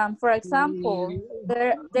restaurant, for example,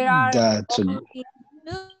 there are only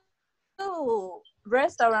two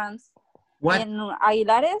restaurants in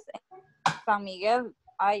Aguilares and San Miguel,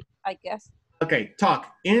 I guess. Okay,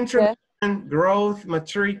 talk. Introduction, growth,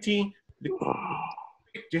 maturity.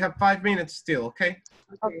 You have 5 minutes still, okay?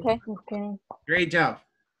 Okay. Great job.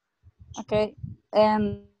 Okay,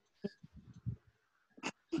 and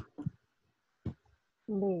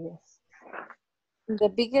the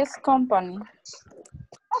biggest company.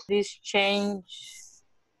 This change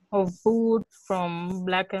of food from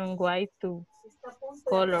black and white to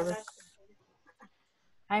colors.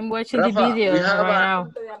 I'm watching the video right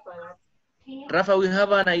now. Rafa, we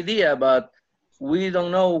have an idea, but we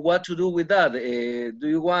don't know what to do with that. Do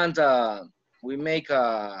you want we make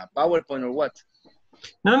a PowerPoint or what?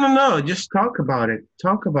 No. Just talk about it.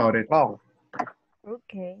 Talk about it. Oh.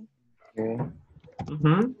 Okay.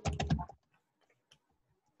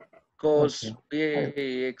 Because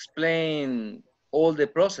we explain all the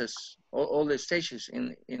process, all the stages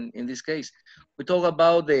in this case. We talk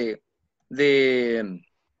about the pink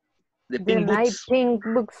boots. Pink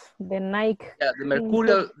boots. The Nike. Yeah,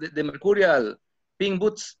 the mercurial pink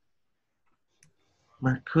boots.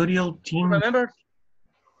 Mercurial team. Remember?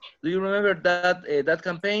 Do you remember that that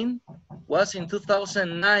campaign was in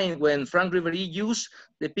 2009 when Frank Riveri used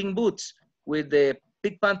the pink boots with the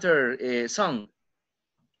Pink Panther song?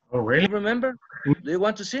 Oh, really? Do you remember? Do you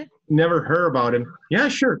want to see? Never heard about him. Yeah,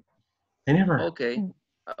 sure. I never. Okay,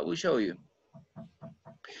 I will show you.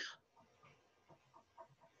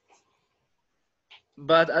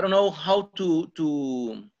 But I don't know how to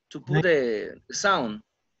put the sound.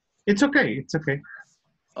 It's okay. It's okay.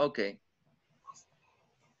 Okay.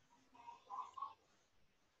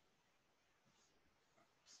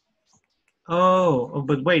 Oh,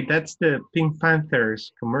 but wait, that's the Pink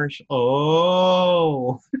Panthers commercial.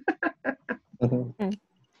 Oh.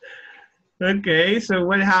 Okay, so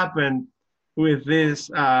what happened with this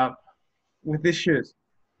shoes?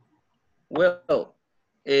 Well,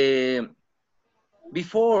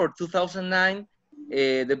 before 2009,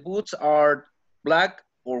 the boots are black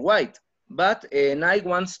or white, but Nike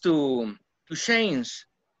wants to change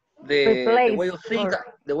the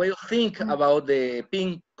way you think about the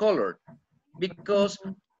pink color, because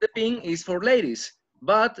the pink is for ladies.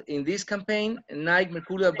 But in this campaign, Nike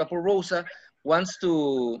Mercurial Vapor Rosa wants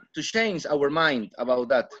to change our mind about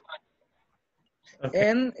that. Okay.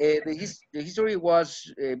 And the history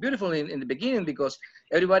was beautiful in the beginning, because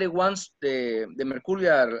everybody wants the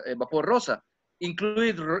Mercurial Vapor Rosa,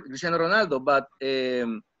 including Cristiano Ronaldo. But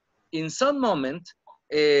in some moment,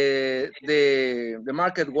 the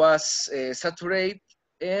market was saturated,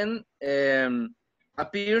 and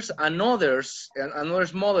appears another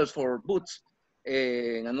models for boots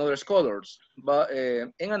and another colors, but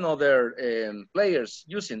and another players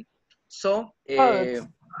using. So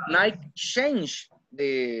Nike changed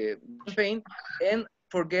the campaign and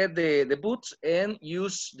forget the boots and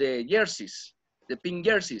use the jerseys, the pink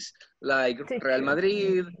jerseys, like Real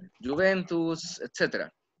Madrid, Juventus, etc.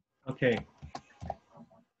 Okay.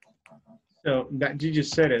 So that you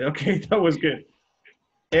just said it. Okay, that was good.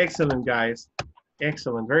 Excellent, guys.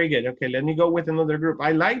 Excellent. Very good. Okay, let me go with another group.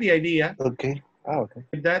 I like the idea. Okay. Oh, okay.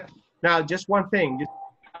 That now, just one thing. Just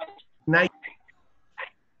Nike.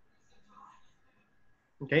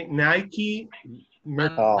 Okay, Nike.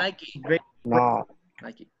 Nike. No.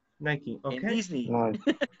 Nike. Nike. Okay. And Disney. No.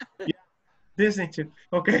 Yeah, Disney too.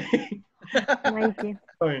 Okay. Nike.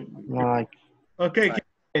 No. Okay.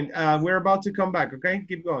 And we're about to come back. Okay,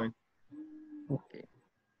 keep going. Okay.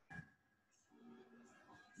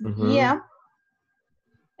 Yeah.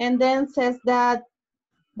 And then says that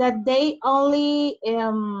they only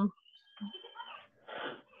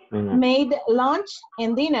made lunch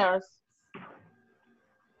and dinners.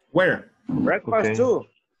 Where? Breakfast too.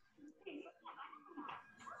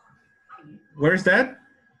 Where's that?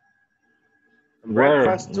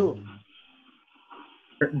 Breakfast too.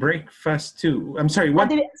 Breakfast too. I'm sorry.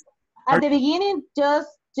 What? At the beginning,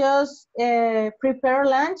 just prepare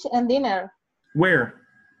lunch and dinner. Where?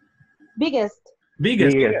 Biggest.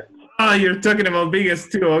 Biggest. Oh, you're talking about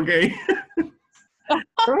biggest too. Okay.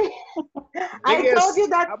 I told you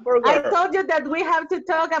that we have to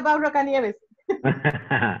talk about Rocanieves.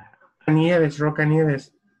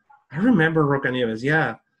 Rocanieves. I remember Rocanieves.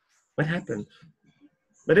 Yeah. What happened?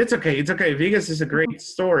 But it's okay. It's okay. Vegas is a great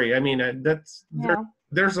story. I mean,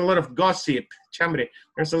 there's a lot of gossip. Chambre.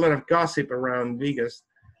 There's a lot of gossip around Vegas,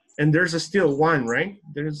 and there's still one, right?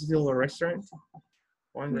 There's still a restaurant.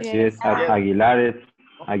 One restaurant. Yes, at Aguilares.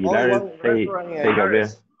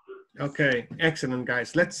 Okay, excellent,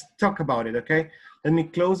 guys. Let's talk about it. Okay, let me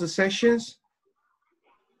close the sessions.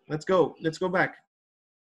 Let's go. Let's go back.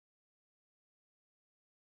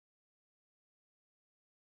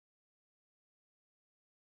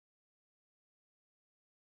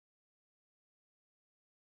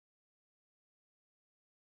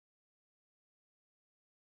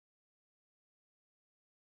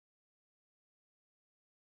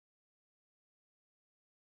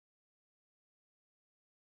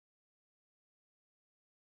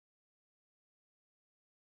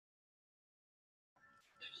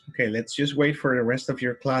 Okay, let's just wait for the rest of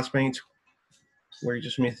your classmates. We're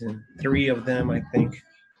just missing 3 of them, I think.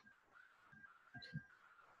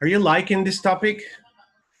 Are you liking this topic?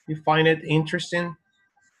 You find it interesting?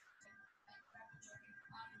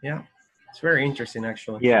 Yeah, it's very interesting,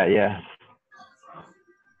 actually. Yeah.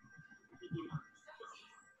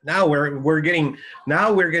 Now we're getting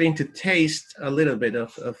to taste a little bit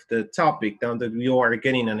of the topic. Now that you are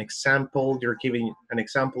getting an example, you're giving an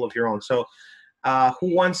example of your own. So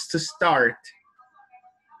who wants to start?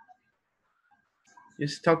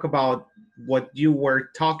 Just talk about what you were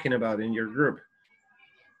talking about in your group.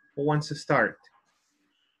 Who wants to start?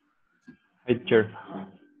 Teacher.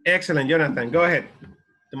 Excellent, Jonathan. Go ahead.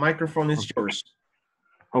 The microphone is yours.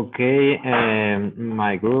 Okay,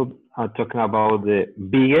 my group are talking about the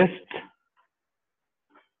biggest.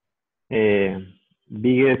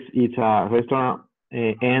 Biggest is a restaurant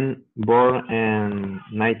and born in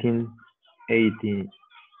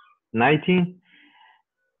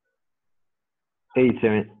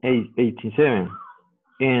 1987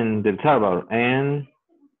 in El Salvador, and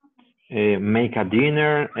make a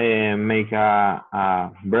dinner, make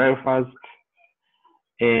a breakfast,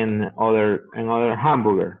 and other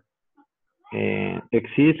hamburger.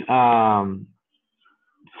 Exists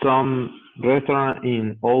some restaurant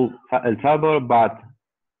in old El Salvador, but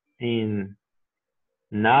in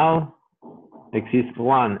now exists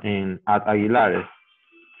one at Aguilares.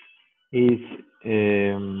 It's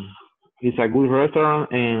a good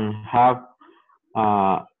restaurant and have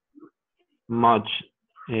much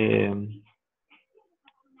a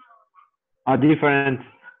different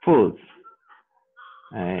foods.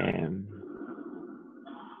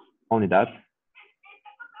 Only that.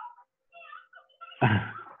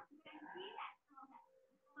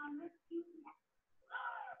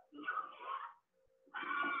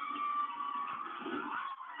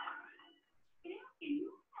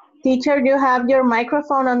 Teacher, you have your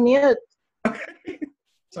microphone on mute.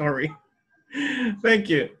 Sorry. Thank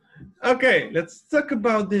you. Okay, let's talk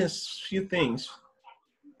about this few things.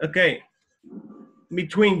 Okay,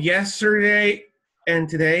 between yesterday and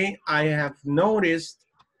today, I have noticed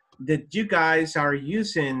that you guys are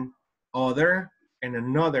using other and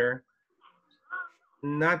another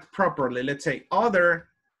not properly. Let's say other,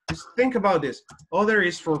 just think about this. Other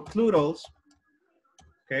is for plurals,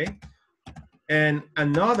 okay? And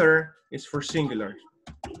another is for singular.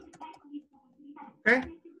 Okay?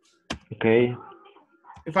 Okay.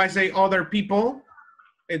 If I say other people,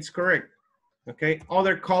 it's correct. Okay?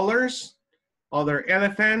 Other colors, other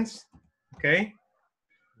elephants, okay?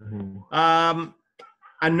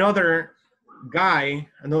 Another guy,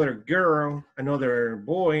 another girl, another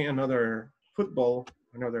boy, another football,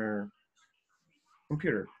 another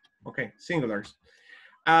computer. Okay, singulars.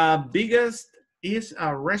 Biggest is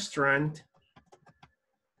a restaurant.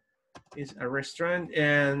 Is a restaurant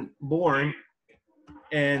and born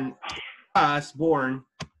and was born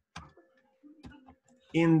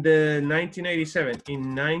in the 1987.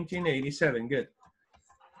 In 1987, good.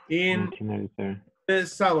 In 1987. El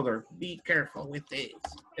Salvador. Be careful with this.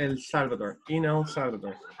 El Salvador. In El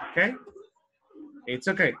Salvador. Okay? It's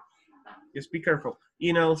okay. Just be careful.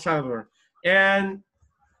 In El Salvador. And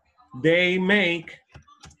they make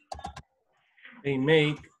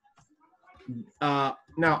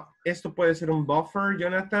now, esto puede ser un buffer,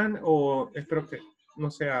 Jonathan, o espero que no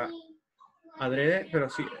sea adrede, pero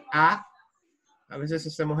sí, a veces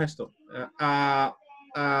hacemos esto.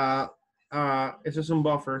 Eso es un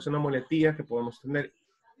buffer, es una muletilla que podemos tener.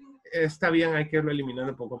 Está bien, hay que irlo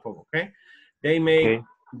eliminando poco a poco, ¿ok? They make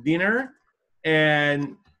dinner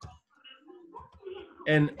and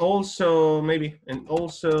also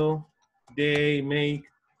they make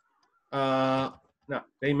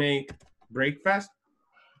they make breakfast,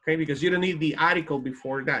 okay, because you don't need the article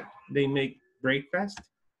before that. They make breakfast,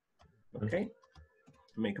 okay.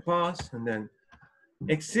 Make a pause and then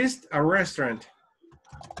exist a restaurant.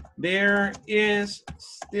 There's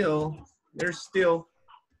still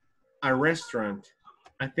a restaurant.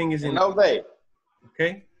 I think is in all day.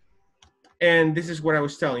 Okay. And this is what I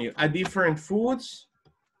was telling you. Different foods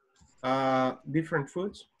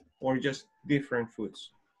or just different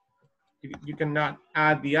foods. You cannot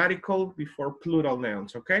add the article before plural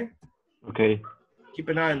nouns, okay? Okay. Keep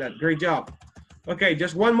an eye on that. Great job. Okay,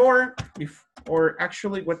 just one more. Or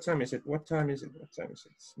actually, what time is it? What time is it?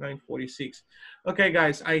 It's 9:46. Okay,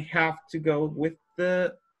 guys, I have to go with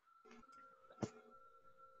the...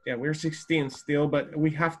 Yeah, we're 16 still, but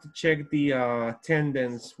we have to check the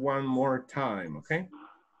attendance one more time, okay?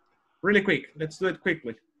 Really quick. Let's do it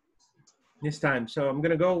quickly this time. So I'm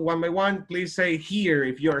gonna go one by one. Please say here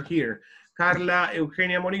if you're here. Carla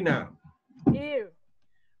Eugenia Molina. Here.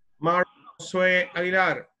 Mario Josué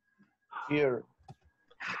Aguilar. Here.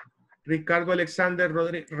 Ricardo Alexander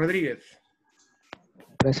Rodríguez.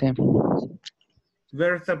 Present.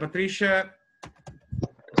 Bertha Patricia.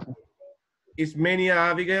 Ismenia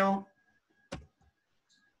Abigail.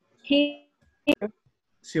 Here.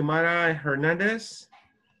 Xiomara Hernandez.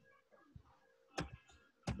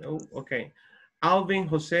 No, okay. Alvin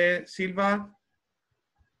Jose Silva.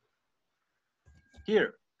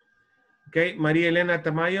 Here. Okay, María Elena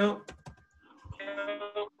Tamayo.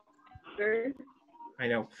 Here. I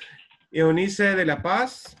know. Eunice de la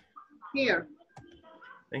Paz. Here.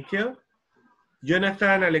 Thank you.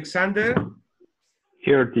 Jonathan Alexander.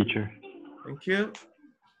 Here, teacher. Thank you.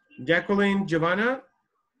 Jacqueline Giovanna.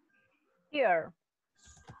 Here.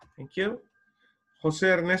 Thank you. Jose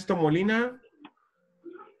Ernesto Molina.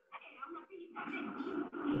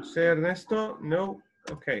 Jose Ernesto, no.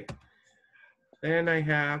 Okay. Then I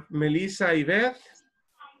have Melissa Iveth.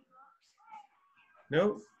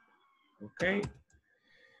 No. Okay.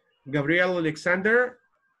 Gabriel Alexander.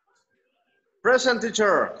 Present,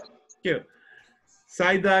 teacher. Thank you.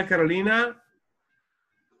 Saida Carolina.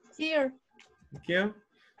 Here. Thank you.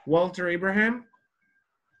 Walter Abraham.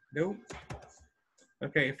 No.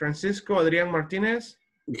 Okay. Francisco Adrián Martínez.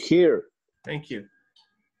 Here. Thank you.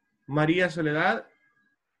 María Soledad.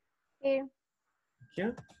 Here. Thank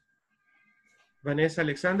you. Vanessa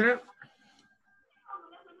Alexandra.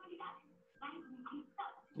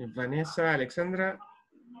 Vanessa Alexandra.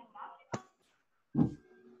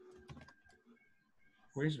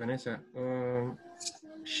 Where's Vanessa?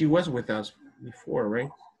 She was with us before, right?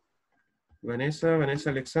 Vanessa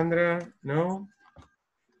Alexandra, no?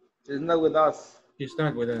 She's not with us. She's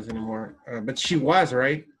not with us anymore. But she was,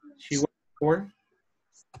 right? She was before?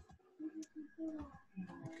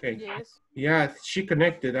 Okay. Yes. Yeah, she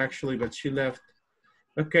connected actually, but she left.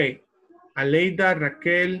 Okay. Aleida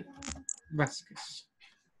Raquel Vasquez.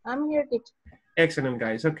 I'm here, teacher. Excellent,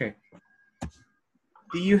 guys. Okay.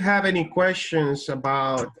 Do you have any questions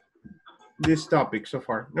about this topic so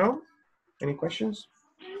far? No? Any questions?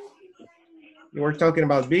 You were talking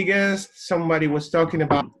about biggest. Somebody was talking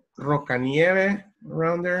about Rocanieve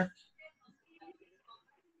around there.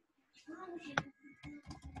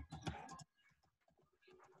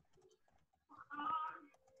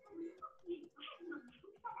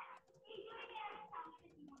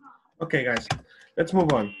 Okay, guys, let's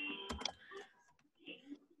move on.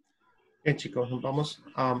 Okay, chicos, vamos.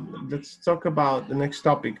 Let's talk about the next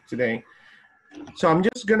topic today. So I'm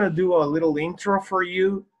just gonna do a little intro for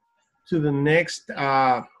you to the next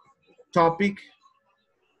topic,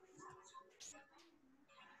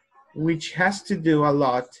 which has to do a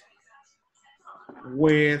lot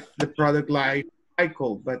with the product life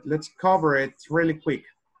cycle, but let's cover it really quick.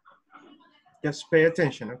 Just pay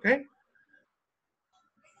attention, okay?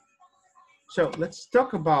 So let's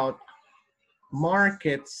talk about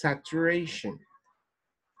market saturation.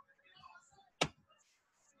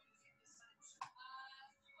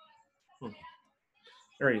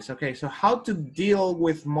 There it is. Okay, so how to deal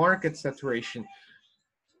with market saturation?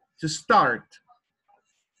 To start,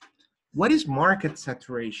 what is market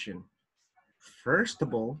saturation? First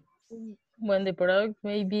of all, when the product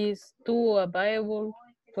maybe is too available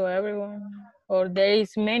to everyone, or there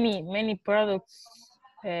is many products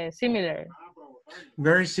similar.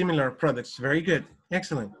 Very similar products. Very good.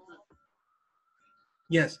 Excellent.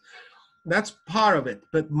 Yes, that's part of it.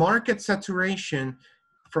 But market saturation,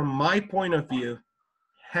 from my point of view,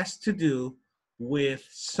 has to do with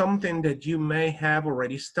something that you may have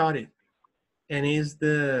already studied, and is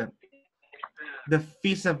the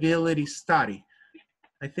feasibility study.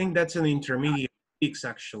 I think that's an intermediate fix,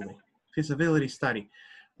 actually. Feasibility study.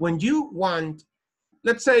 When you want,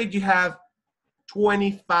 let's say you have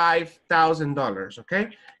 $25,000, okay?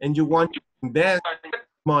 And you want to invest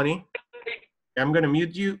money. I'm going to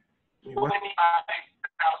mute you.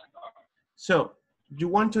 So you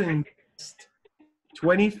want to invest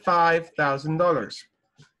 $25,000,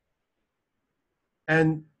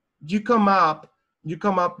 and you come up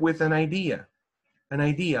with an idea.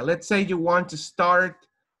 Let's say you want to start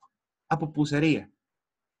a pupusería,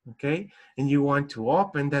 okay? And you want to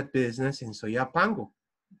open that business in Soyapango,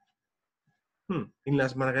 in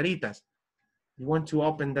Las Margaritas. You want to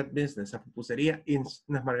open that business, a pupusería in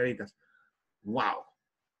Las Margaritas. Wow.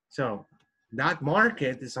 So that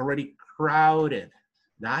market is already crowded.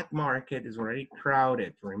 That market is already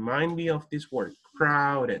crowded. Remind me of this word,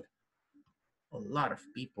 crowded. A lot of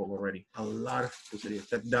people already, a lot of pupuserias.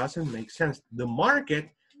 That doesn't make sense. The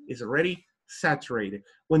market is already saturated.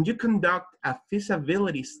 When you conduct a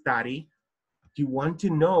feasibility study, you want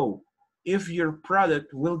to know if your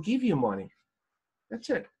product will give you money.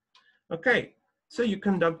 That's it. Okay, so you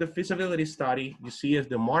conduct the feasibility study, you see if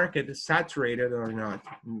the market is saturated or not.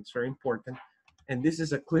 And it's very important. And this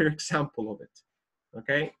is a clear example of it.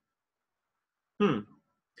 Okay?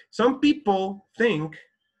 Some people think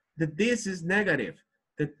that this is negative,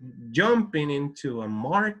 that jumping into a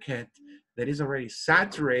market that is already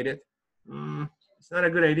saturated, it's not a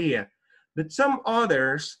good idea. But some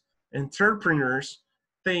others, entrepreneurs,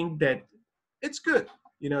 think that it's good.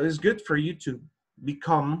 You know, it's good for you to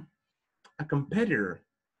become a competitor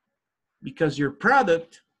because your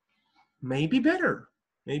product may be better.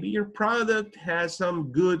 Maybe your product has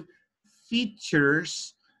some good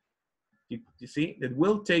features, you see, that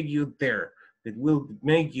will take you there, that will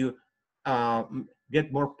make you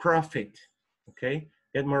get more profit, okay?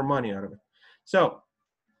 Get more money out of it. So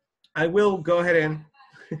I will go ahead and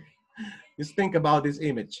just think about this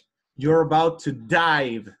image. You're about to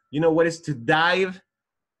dive. You know what is to dive?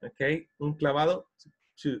 Okay, un clavado,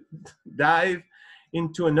 to dive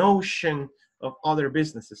into an ocean of other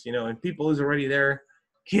businesses, you know, and people is already there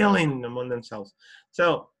killing among themselves.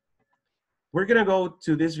 So we're gonna go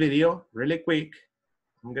to this video really quick.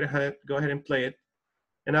 I'm gonna go ahead and play it,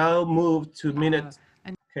 and I'll move to minute,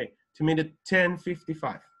 okay, to minute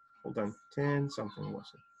 10:55. Hold on, 10 something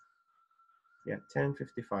was it? Yeah,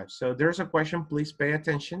 10:55. So there's a question, please pay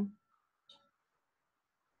attention.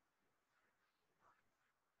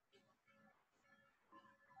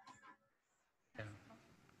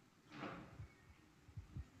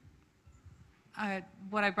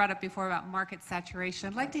 What I brought up before about market saturation,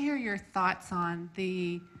 I'd like to hear your thoughts on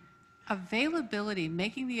the availability,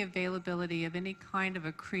 making the availability of any kind of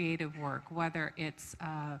a creative work, whether it's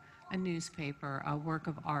a newspaper, a work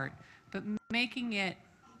of art, but making it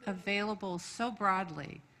available so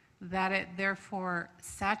broadly that it therefore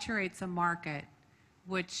saturates a market,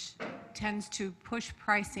 which tends to push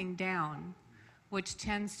pricing down, which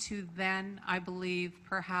tends to then, I believe,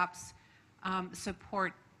 perhaps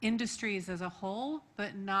support industries as a whole,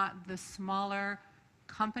 but not the smaller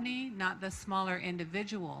company, not the smaller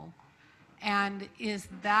individual. And is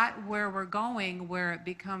that where we're going, where it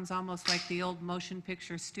becomes almost like the old motion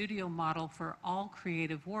picture studio model for all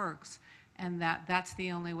creative works, and that's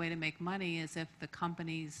the only way to make money is if the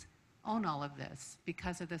companies own all of this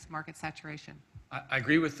because of this market saturation? I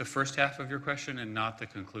agree with the first half of your question and not the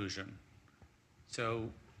conclusion. So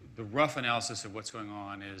the rough analysis of what's going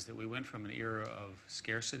on is that we went from an era of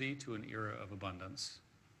scarcity to an era of abundance,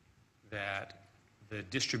 that the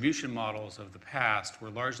distribution models of the past were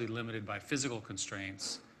largely limited by physical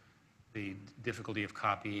constraints, the difficulty of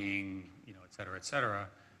copying, you know, et cetera, et cetera.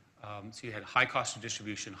 So you had high cost of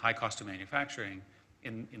distribution, high cost of manufacturing,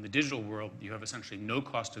 In the digital world, you have essentially no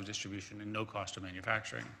cost of distribution and no cost of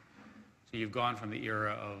manufacturing. So you've gone from the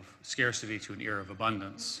era of scarcity to an era of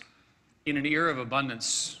abundance. In an era of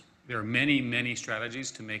abundance, there are many, many strategies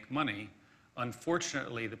to make money.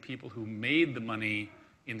 Unfortunately, the people who made the money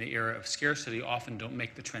in the era of scarcity often don't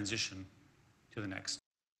make the transition to the next.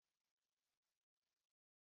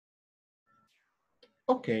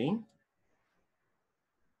 Okay.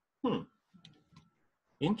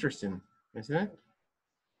 Interesting, isn't it?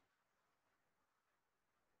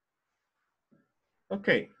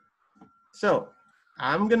 Okay, so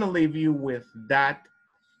I'm gonna leave you with that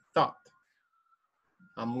thought.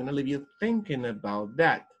 I'm gonna leave you thinking about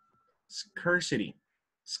that. Scarcity,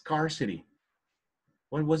 scarcity.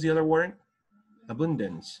 What was the other word?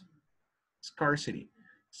 Abundance, scarcity.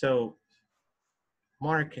 So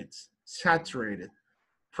markets saturated.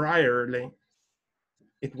 Priorly,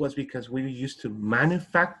 it was because we used to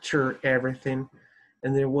manufacture everything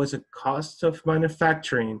and there was a cost of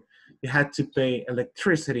manufacturing. You had to pay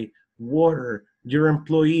electricity, water, your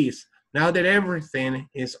employees. Now that everything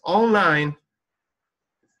is online,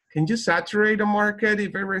 can you saturate a market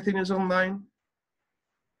if everything is online?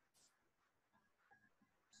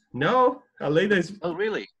 No, Aleda is. Oh,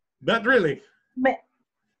 really? Not really.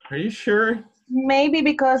 Are you sure? Maybe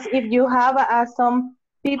because if you have some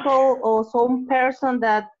people or some person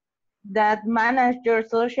that manage your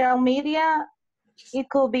social media, it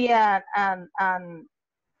could be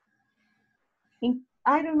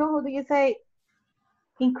I don't know, how do you say,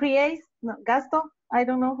 increase, no, gasto, I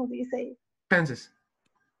don't know, how do you say? Expenses.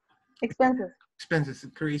 Expenses. Expenses,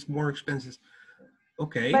 it creates more expenses.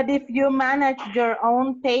 Okay. But if you manage your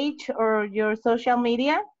own page or your social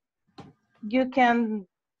media, you can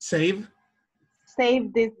save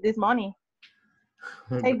this money.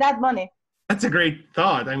 Save that money. That's a great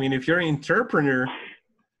thought. I mean, if you're an entrepreneur,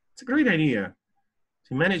 it's a great idea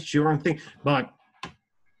to manage your own thing, but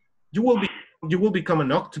you will become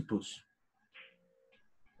an octopus.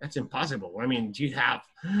 That's impossible. I mean, you have,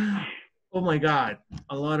 oh my God,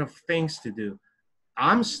 a lot of things to do.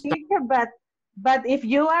 I'm stuck. But if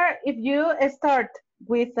you start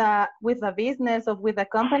with a business or with a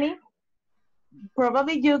company,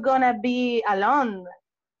 probably you're gonna be alone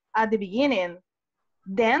at the beginning.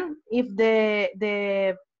 Then if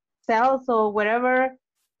the sales or whatever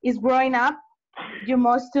is growing up, you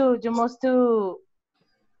must to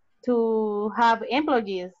have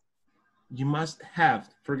employees. You must have,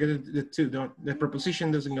 forget the two, the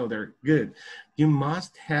preposition doesn't go there. Good. You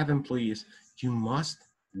must have employees. You must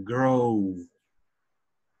grow.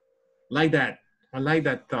 Like that. I like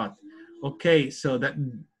that thought. Okay, so that,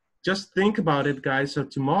 just think about it, guys. So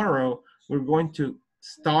tomorrow we're going to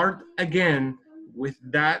start again with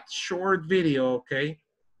that short video, okay?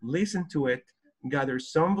 Listen to it, gather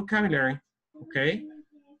some vocabulary, okay?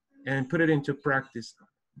 And put it into practice.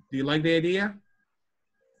 Do you like the idea?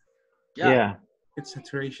 Yeah. It's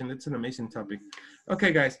saturation. It's an amazing topic.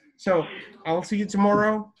 Okay, guys. So I'll see you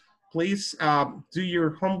tomorrow. Please do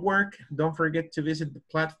your homework. Don't forget to visit the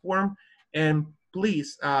platform. And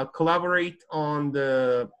please collaborate on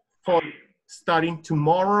the forum. Starting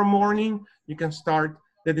tomorrow morning, you can start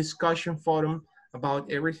the discussion forum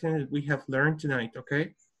about everything that we have learned tonight,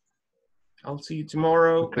 okay? I'll see you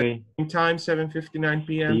tomorrow. Okay. At time, 7:59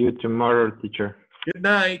 p.m. See you tomorrow, teacher. Good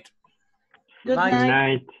night. Good night. Good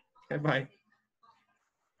night. Bye-bye.